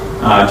 Hubbard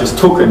just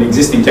took an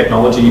existing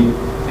technology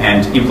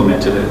and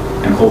implemented it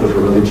and called it a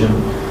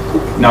religion.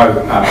 No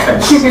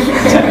offense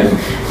intended.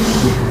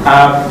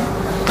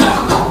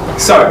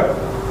 So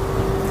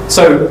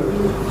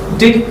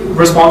Dick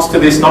responds to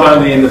this not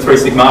only in the Three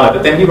Stigmata,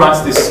 but then he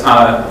writes this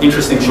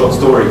interesting short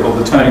story called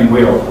The Turning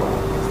Wheel,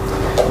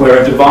 where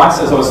a device,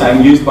 as I was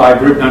saying, used by a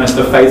group known as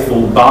the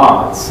Faithful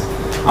Bards,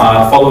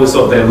 followers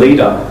of their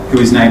leader, who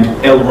is named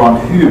L. Ron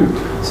Hubbard.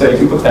 So you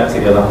can put that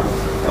together,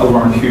 L.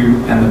 Ron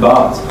Hubbard and the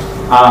Bards,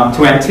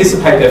 to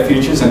anticipate their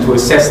futures and to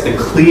assess the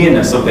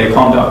clearness of their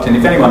conduct. And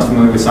if anyone's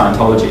familiar with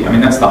Scientology, I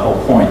mean, that's the whole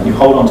point. You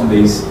hold onto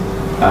these,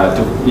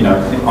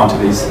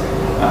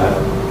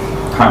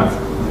 kind of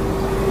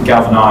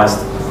galvanized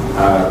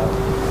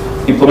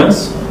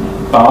implements,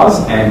 bars,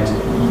 and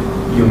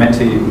you're meant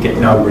to get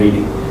no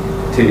reading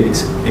to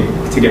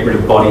get rid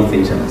of body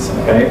thetans,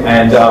 okay?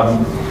 And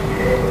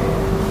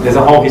there's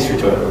a whole history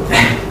to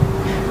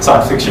it,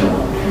 science fictional.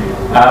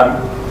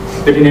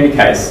 But in any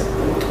case,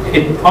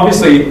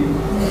 obviously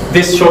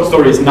this short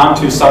story is none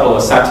too subtle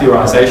a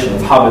satirization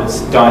of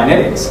Hubbard's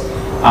Dianetics.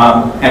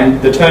 And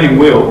The Turning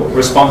Wheel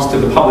responds to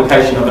the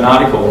publication of an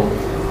article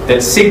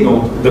that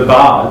signalled the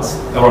Bards,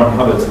 or on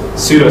Hubbard's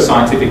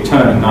pseudoscientific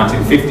turn in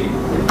 1950,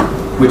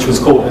 which was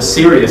called a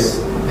serious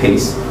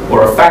piece,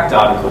 or a fact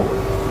article,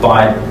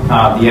 by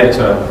the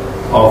editor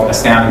of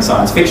Astounding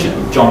Science Fiction,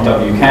 John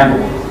W.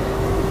 Campbell.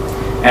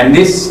 And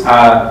this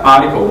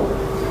article,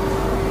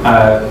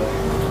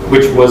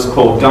 which was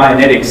called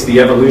Dianetics, the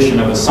Evolution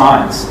of a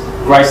Science,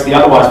 graced the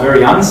otherwise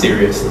very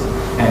unserious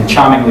and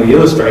charmingly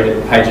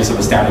illustrated pages of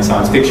Astounding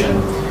Science Fiction,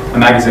 a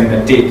magazine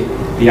that Dick,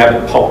 the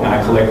avid pulp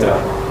mag collector,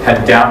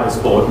 had doubtless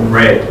bought and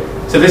read.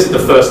 So this is the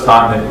first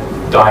time that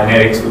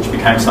Dianetics, which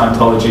became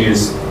Scientology,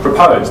 is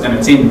proposed, and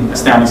it's in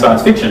Astounding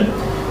Science Fiction.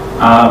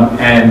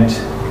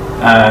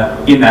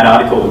 In that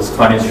article, it's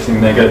quite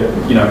interesting. They go,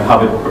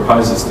 Hubbard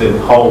proposes the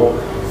whole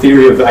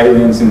theory of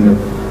aliens in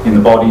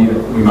the body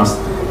that we must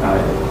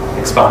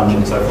expunge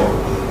and so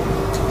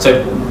forth.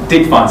 So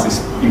Dick finds this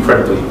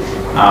incredibly,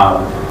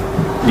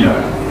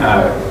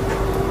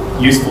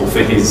 useful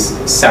for his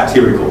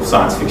satirical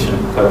science fiction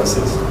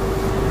purposes.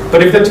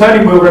 But if the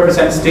turning wheel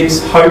represents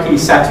Dick's hokey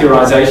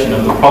satirisation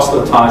of the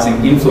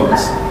proselytising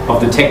influence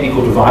of the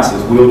technical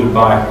devices wielded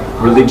by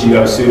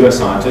religio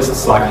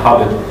pseudoscientists like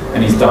Hubbard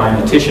and his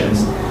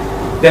dianeticians,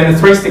 then the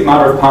three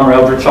stigmata of Palmer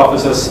Eldritch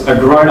offers us a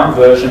grown-up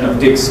version of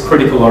Dick's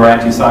critical or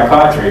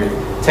anti-psychiatry,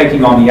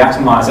 taking on the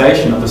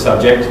atomisation of the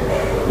subject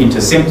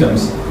into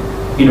symptoms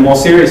in a more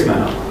serious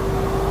manner.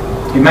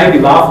 It may be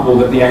laughable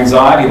that the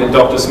anxiety that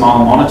Dr.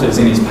 Smile monitors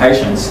in his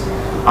patients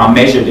are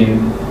measured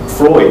in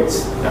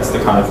Freud's, that's the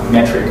kind of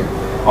metric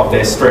of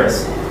their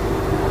stress.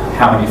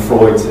 How many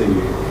Freuds are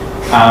you?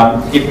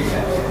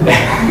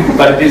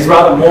 But it is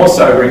rather more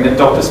sobering that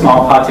Dr.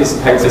 Smile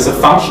participates as a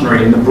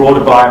functionary in the broader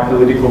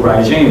biopolitical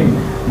regime,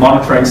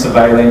 monitoring,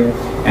 surveilling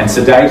and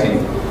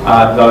sedating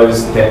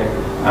those that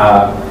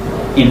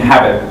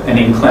inhabit an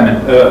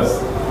inclement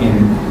earth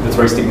in the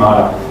three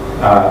stigmata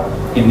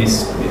in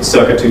this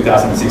circa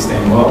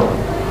 2016 world.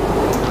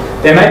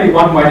 There may be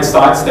one way to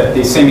sidestep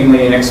the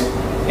seemingly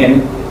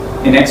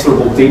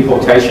inexorable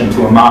deportation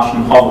to a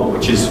Martian hovel,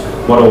 which is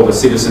what all the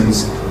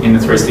citizens in the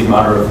three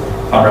stigmata of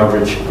Palmer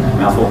Eldritch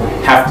mouthful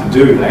have to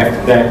do.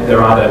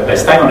 They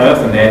stay on Earth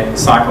and they're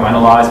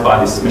psychoanalyzed by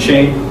this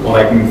machine, or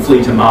they can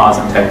flee to Mars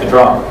and take the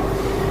drug.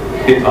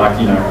 A bit like,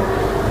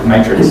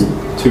 Matrix,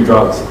 2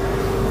 drugs,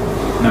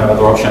 no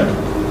other option.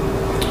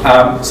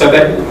 So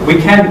that we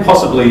can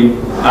possibly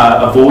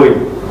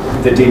avoid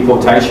the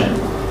deportation.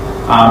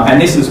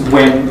 And this is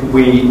when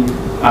we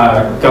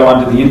go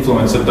under the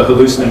influence of the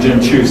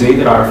hallucinogen Chu-Z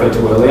that I referred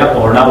to earlier,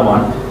 or another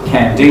one,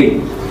 Can-D,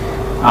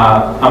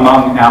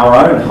 among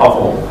our own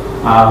hovel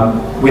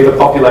with a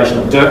population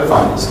of dirt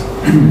farmers.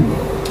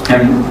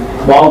 And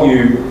while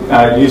you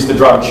use the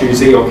drug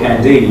Chu-Z or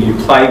Can-D, you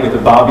play with the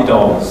Barbie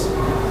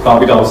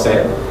doll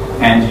set,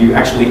 and you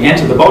actually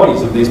enter the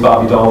bodies of these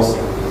Barbie dolls.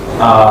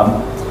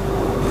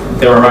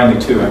 There are only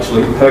 2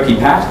 actually, Perky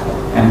Pat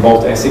and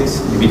Walt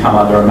Essex. You become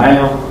either a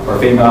male or a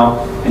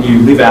female, and you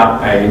live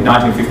out a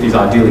 1950s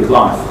idyllic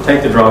life.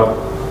 Take the drug,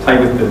 play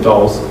with the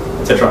dolls,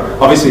 etc.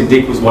 Obviously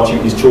Dick was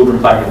watching his children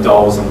play with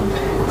dolls and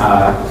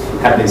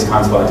had these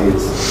kinds of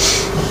ideas.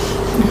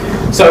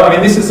 So,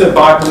 this is a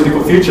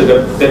biopolitical future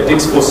that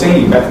Dick's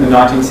foreseeing back in the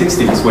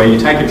 1960s, where you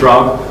take a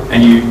drug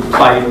and you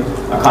play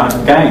a kind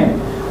of game.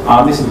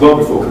 This is well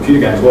before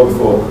computer games, well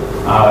before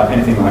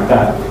anything like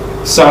that.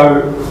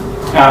 So,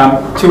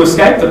 to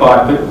escape the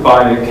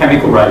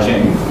biochemical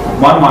regime,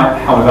 one might,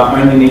 however,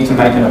 only need to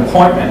make an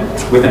appointment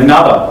with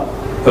another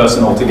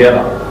person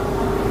altogether,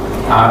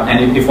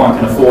 and if one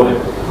can afford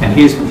it. And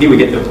here we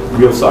get the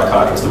real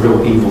psychiatrist, the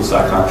real evil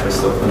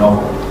psychiatrist of the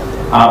novel.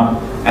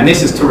 And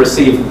this is to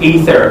receive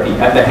E-therapy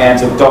at the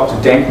hands of Dr.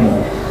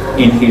 Denkmore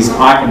in his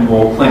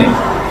Eichenwald clinic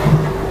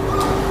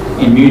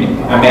in Munich.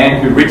 A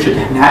man who Richard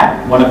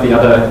Knapp, one of the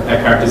other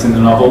characters in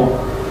the novel,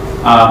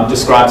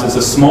 describes as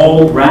a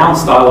small, round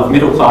style of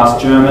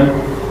middle-class German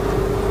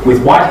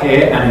with white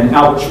hair and an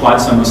Albert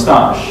Schweitzer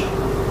moustache.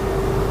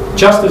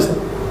 Just as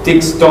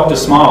Dick's Dr.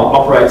 Smile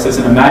operates as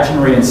an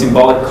imaginary and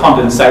symbolic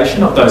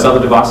condensation of those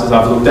other devices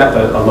I've looked at,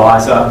 the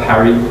ELISA,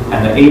 Parry,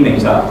 and the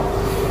E-meter,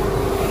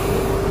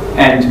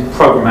 and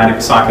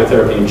programmatic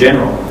psychotherapy in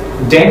general,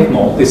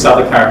 Denkmore, this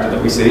other character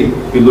that we see,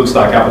 who looks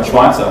like Albert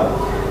Schweitzer,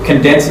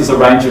 condenses a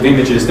range of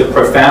images that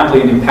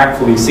profoundly and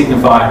impactfully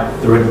signify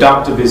the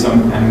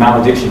reductivism and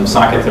malediction of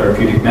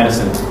psychotherapeutic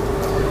medicine.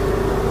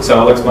 So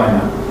I'll explain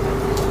that.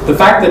 The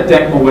fact that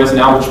Denkmore wears an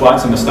Albert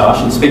Schweitzer moustache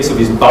and speaks of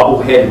his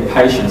bubble-headed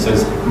patients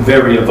as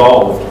very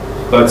evolved,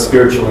 both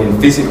spiritually and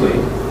physically,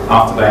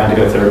 after they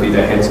undergo therapy,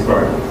 their heads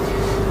grow,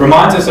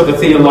 reminds us that the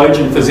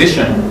theologian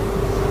physician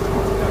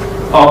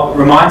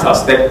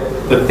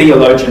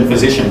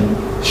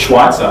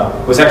Schweitzer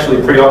was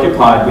actually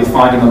preoccupied with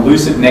finding a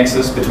lucid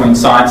nexus between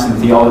science and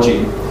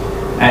theology,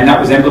 and that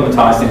was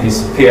emblematized in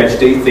his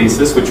PhD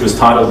thesis, which was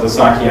titled The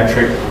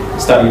Psychiatric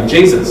Study of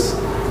Jesus,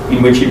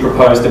 in which he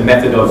proposed a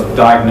method of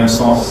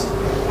diagnosis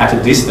at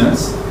a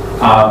distance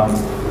of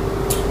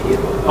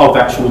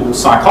actual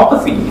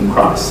psychopathy in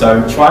Christ.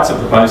 So Schweitzer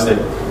proposed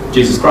that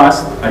Jesus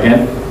Christ,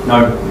 again,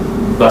 no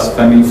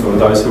blasphemy for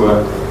those who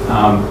are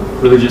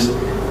religious,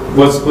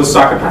 was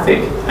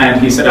psychopathic,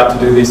 and he set out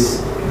to do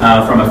this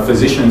from a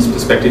physician's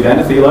perspective and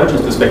a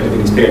theologian's perspective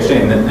in his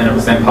PhD, and it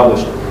was then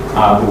published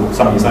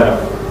some years later.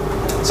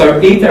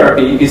 So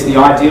E-therapy is the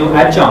ideal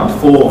adjunct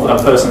for a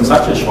person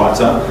such as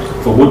Schweitzer,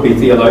 for would-be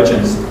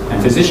theologians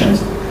and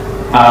physicians.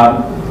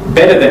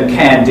 Better than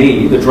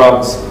Can-D, the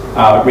drug's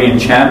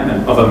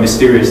re-enchantment of a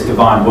mysterious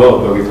divine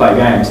world where we play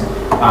games.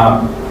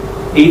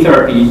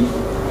 E-therapy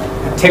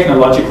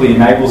technologically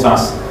enables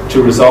us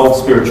to resolve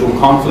spiritual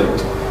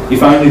conflict.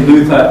 If only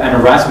Luther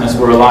and Erasmus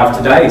were alive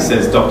today,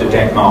 says Dr.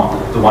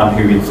 Denkmore, the one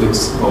who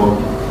inflicts or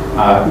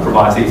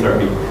provides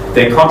E-therapy.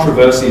 Their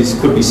controversies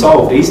could be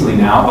solved easily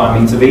now by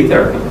means of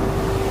E-therapy.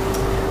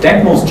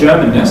 Denkmal's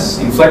Germanness,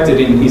 inflected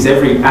in his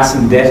every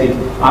asyndetic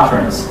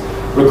utterance,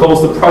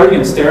 recalls the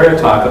protean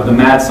stereotype of the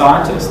mad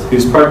scientist,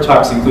 whose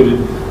prototypes included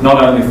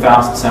not only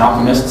Faust's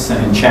alchemists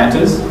and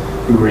enchanters,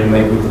 who were in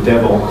league with the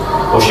devil,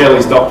 or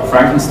Shelley's Dr.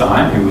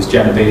 Frankenstein, who was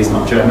Genovese,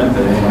 not German,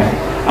 but anyway,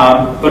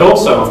 but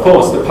also, of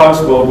course, the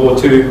post-World War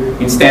II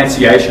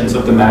instantiations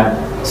of the mad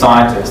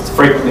scientist,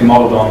 frequently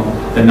modelled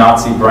on the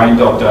Nazi brain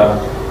doctor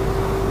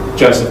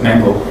Joseph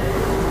Mengele.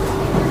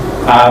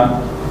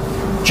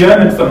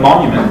 German for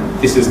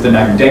monument, this is the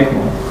name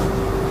Denkmal,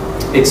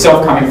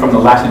 itself coming from the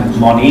Latin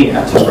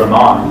monere, to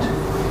remind.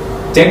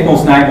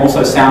 Denkmal's name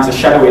also sounds a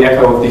shadowy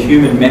echo of the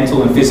human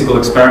mental and physical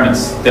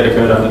experiments that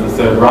occurred under the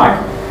Third Reich,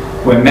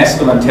 where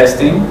mescaline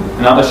testing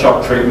and other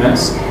shock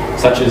treatments,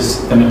 such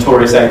as the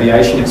notorious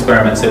aviation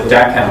experiments at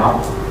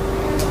Dachau,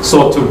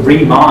 sought to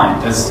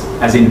re-mind,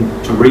 as in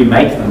to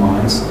remake the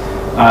minds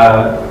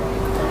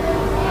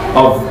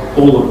of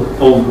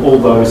all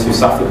those who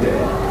suffered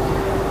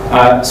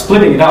there.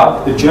 Splitting it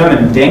up, the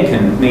German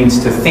denken means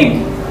to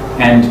think,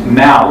 and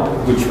Maud,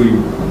 which we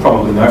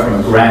probably know from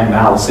a grand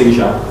mal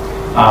seizure,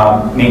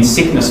 means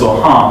sickness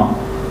or harm,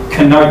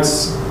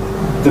 connotes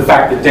the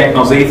fact that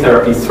Denkmal's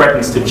E-therapy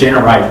threatens to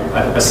generate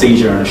a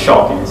seizure and a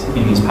shock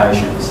in his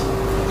patients.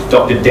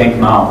 Dr.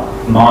 Denkmal,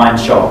 mind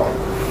shock.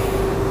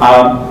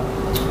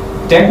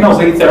 Denkmal's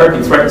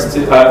E-therapy threatens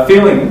to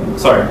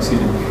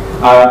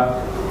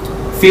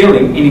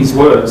feeling in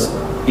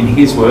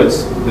his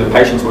words, the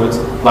patient's words,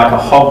 like a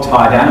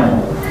hog-tied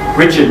animal.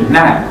 Richard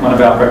Knapp, one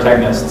of our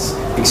protagonists,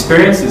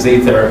 experiences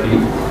E-therapy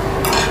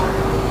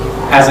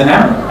as an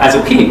animal, as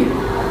a pig,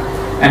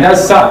 and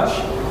as such,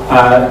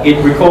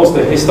 it recalls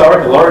the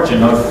historical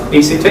origin of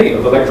ECT,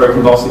 of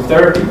electroconvulsive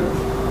therapy,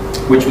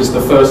 which was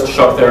the first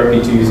shock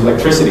therapy to use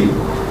electricity,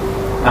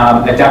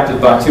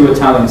 adapted by two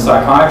Italian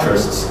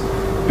psychiatrists,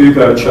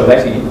 Ugo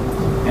Cioletti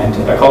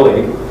and a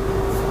colleague,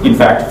 in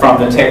fact, from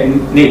the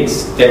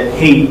techniques that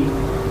he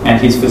and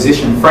his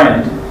physician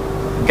friend,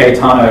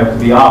 Gaetano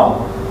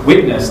Vial,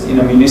 witnessed in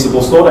a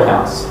municipal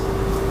slaughterhouse.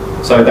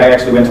 So they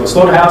actually went to a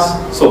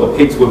slaughterhouse, saw the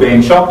pigs were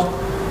being shocked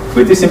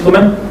with this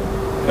implement,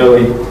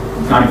 early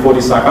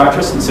 1940s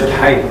psychiatrists, and said,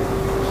 hey,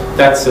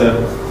 that's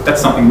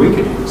something we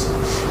could use.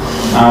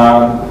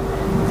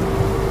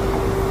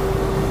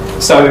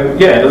 So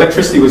yeah,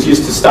 electricity was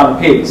used to stun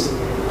pigs,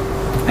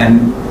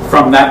 and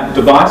from that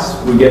device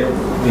we get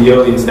the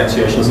early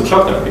instantiations of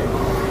shock therapy.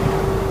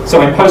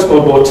 So in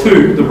post-World War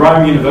II, the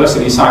Rome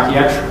University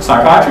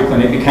Psychiatry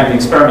Clinic became an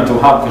experimental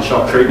hub for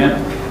shock treatment,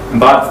 and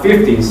by the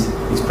 50s,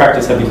 its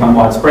practice had become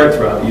widespread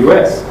throughout the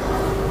US.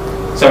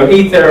 So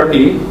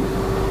E-therapy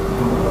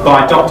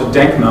by Dr.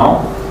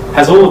 Denkmal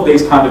has all of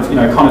these kind of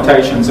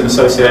connotations and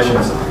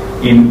associations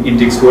in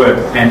Dick's work,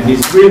 and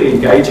he's really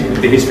engaging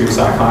with the history of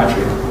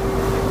psychiatry.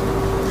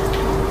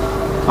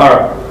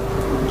 Alright,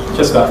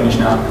 just about finished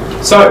now.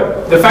 So,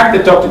 the fact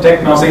that Dr.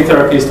 Denkmal's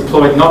E-therapy is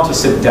deployed not to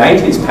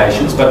sedate his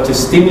patients, but to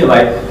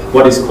stimulate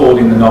what is called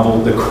in the novel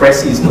the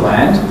Cressy's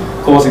gland,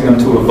 causing them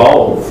to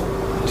evolve,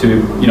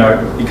 to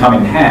become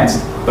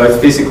enhanced,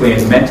 both physically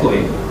and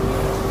mentally,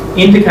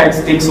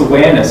 indicates Dick's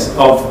awareness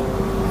of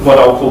what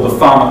I'll call the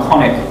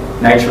pharmaconic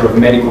nature of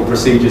medical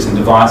procedures and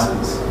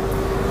devices.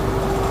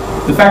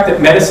 The fact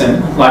that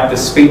medicine, like the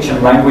speech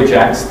and language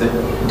acts that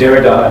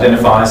Derrida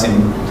identifies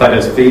in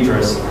Plato's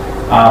Phaedrus,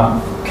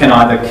 can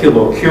either kill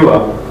or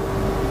cure,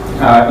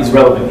 is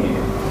relevant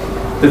here.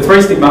 The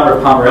Three Stigmata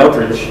of Palmer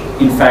Eldritch,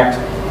 in fact,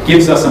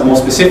 gives us a more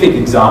specific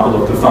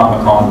example of the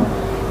pharmacon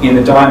in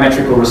the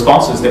diametrical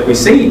responses that we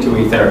see to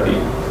E-therapy,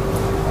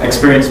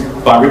 experienced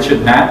by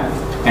Richard Knapp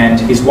and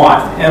his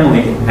wife,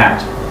 Emily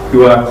Knapp,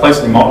 who are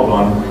closely modelled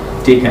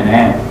on Dick and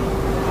Anne.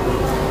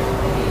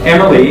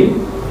 Emily,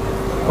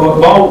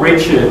 while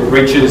Richard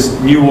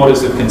reaches new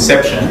orders of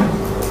conception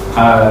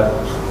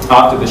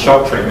after the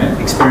shock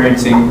treatment,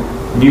 experiencing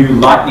new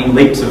lightning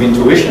leaps of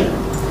intuition,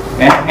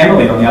 and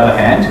Emily, on the other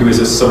hand, who is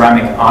a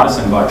ceramic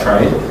artisan by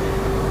trade,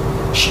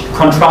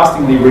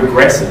 contrastingly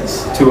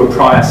regresses to a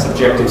prior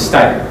subjective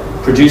state,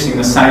 producing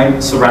the same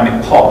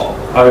ceramic pot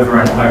over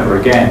and over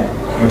again.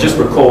 And we just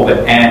recall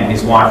that Anne,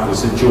 his wife,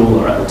 was a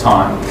jeweller at the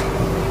time.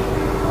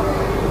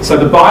 So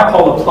the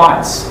bipolar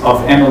plights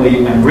of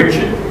Emily and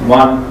Richard,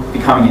 one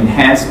becoming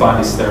enhanced by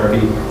this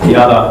therapy, the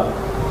other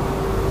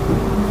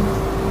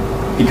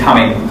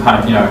becoming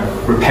kind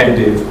of,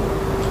 repetitive,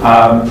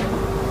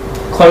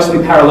 closely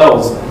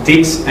parallels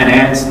Dick's and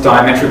Anne's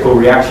diametrical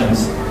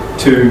reactions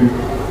to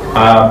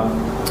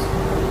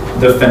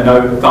the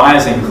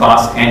phenothiazine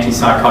class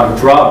antipsychotic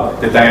drug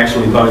that they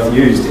actually both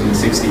used in the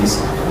 60s,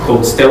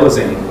 called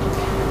stelazine,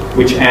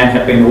 which Anne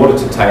had been ordered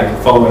to take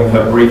following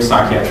her brief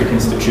psychiatric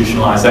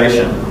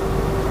institutionalization.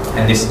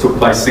 And this took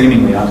place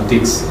seemingly under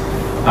Dick's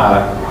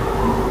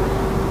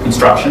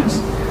instructions.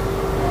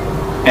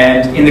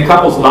 And in the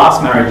couple's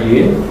last married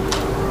year,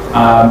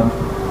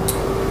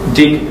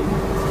 Dick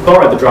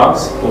borrowed the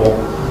drugs, or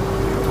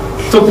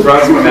took the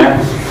drugs from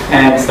Anne,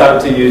 and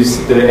started to use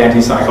the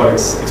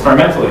antipsychotics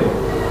experimentally.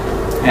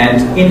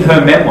 And in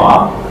her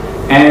memoir,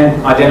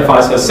 and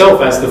identifies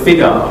herself as the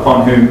figure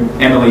upon whom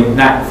Emily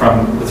Knapp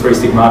from the Three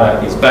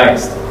Stigmata is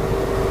based.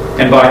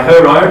 And by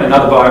her own and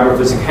other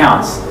biographers'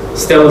 accounts,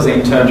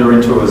 Stelazine turned her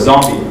into a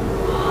zombie.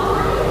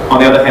 On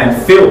the other hand,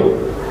 Phil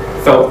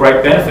felt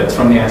great benefits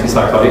from the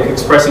antipsychotic,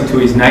 expressing to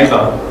his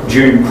neighbour,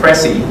 June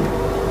Cressy,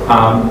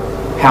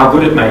 how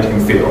good it made him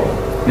feel.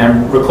 Now,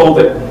 recall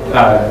that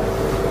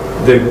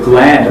the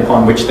gland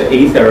upon which the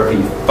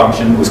E-therapy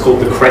functioned was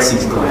called the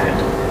Cressy's gland.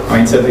 I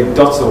mean, so the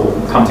dots all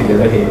come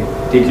together here.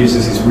 Dick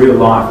uses his real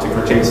life to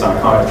critique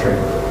psychiatry.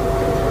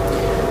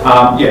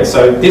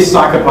 So this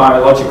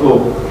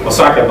psychobiological or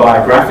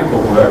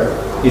psychobiographical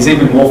work is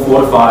even more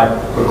fortified,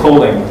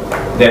 recalling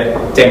that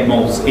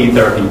Denkmal's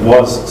E-therapy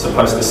was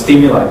supposed to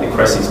stimulate the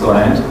Cressy's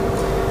gland.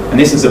 And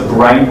this is a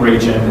brain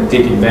region that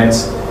Dick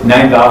invents,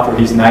 named after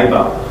his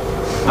neighbour,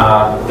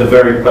 the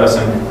very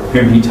person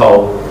whom he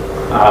told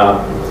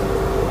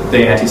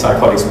the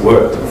antipsychotics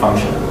worked and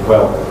functioned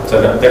well. So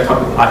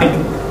I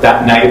think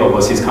that neighbour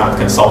was his kind of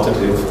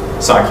consultative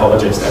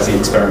psychologist as he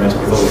experimented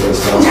with all of these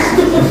drugs.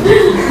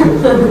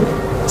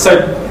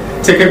 So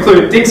to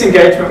conclude, Dick's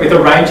engagement with a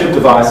range of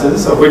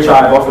devices, of which I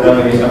have offered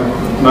only the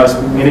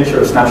most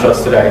miniature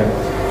snapshots today,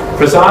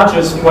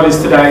 presages what is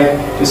today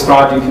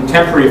described in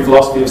contemporary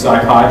philosophy of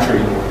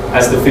psychiatry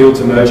as the field's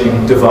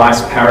emerging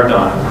device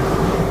paradigm.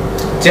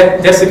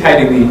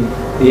 Desiccating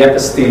the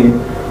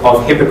episteme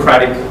of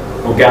Hippocratic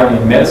or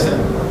Gallian medicine,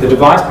 the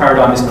device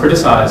paradigm is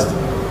criticised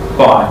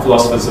by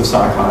philosophers of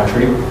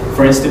psychiatry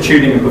for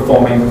instituting and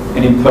performing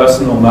an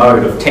impersonal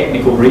mode of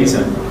technical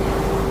reason.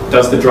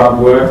 Does the drug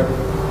work?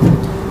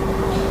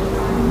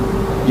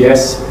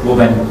 Yes, well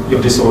then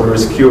your disorder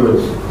is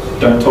cured.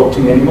 Don't talk to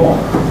me anymore.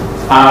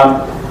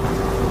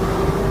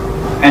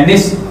 And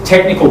this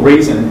technical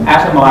reason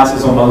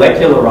atomizes or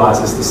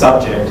molecularizes the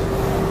subject,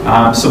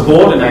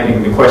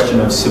 subordinating the question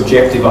of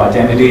subjective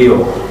identity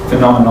or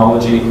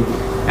phenomenology,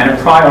 and it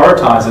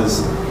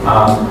prioritizes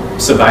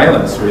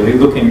surveillance, really,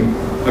 looking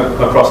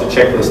across a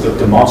checklist of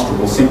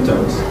demonstrable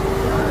symptoms.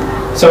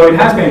 So it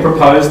has been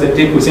proposed that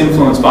Dick was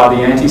influenced by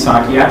the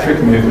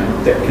anti-psychiatric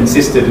movement that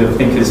consisted of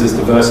thinkers as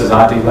diverse as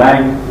R.D.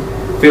 Laing,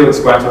 Felix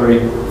Guattari,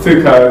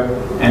 Foucault,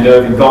 and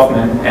Irving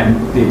Goffman, and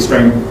the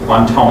extreme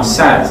one, Thomas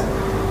Saz.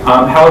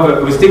 However,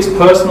 it was Dick's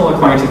personal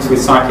acquaintance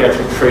with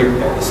psychiatric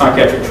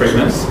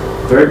treatments,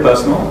 very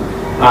personal,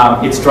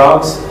 its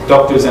drugs,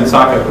 doctors, and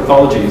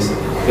psychopathologies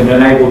that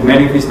enabled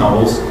many of his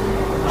novels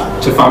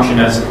to function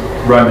as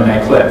Roman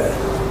à clef,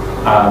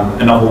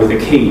 a novel with a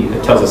key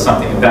that tells us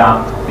something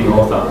about the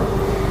author,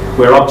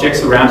 where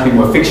objects around him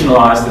were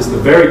fictionalised as the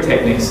very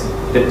techniques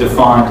that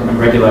defined and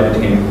regulated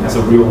him as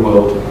a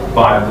real-world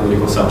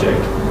biopolitical subject.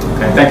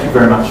 Okay, thank you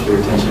very much for your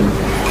attention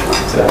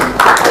today.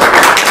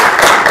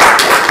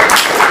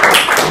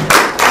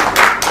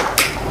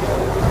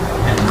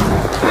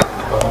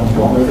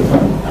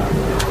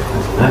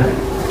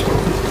 And,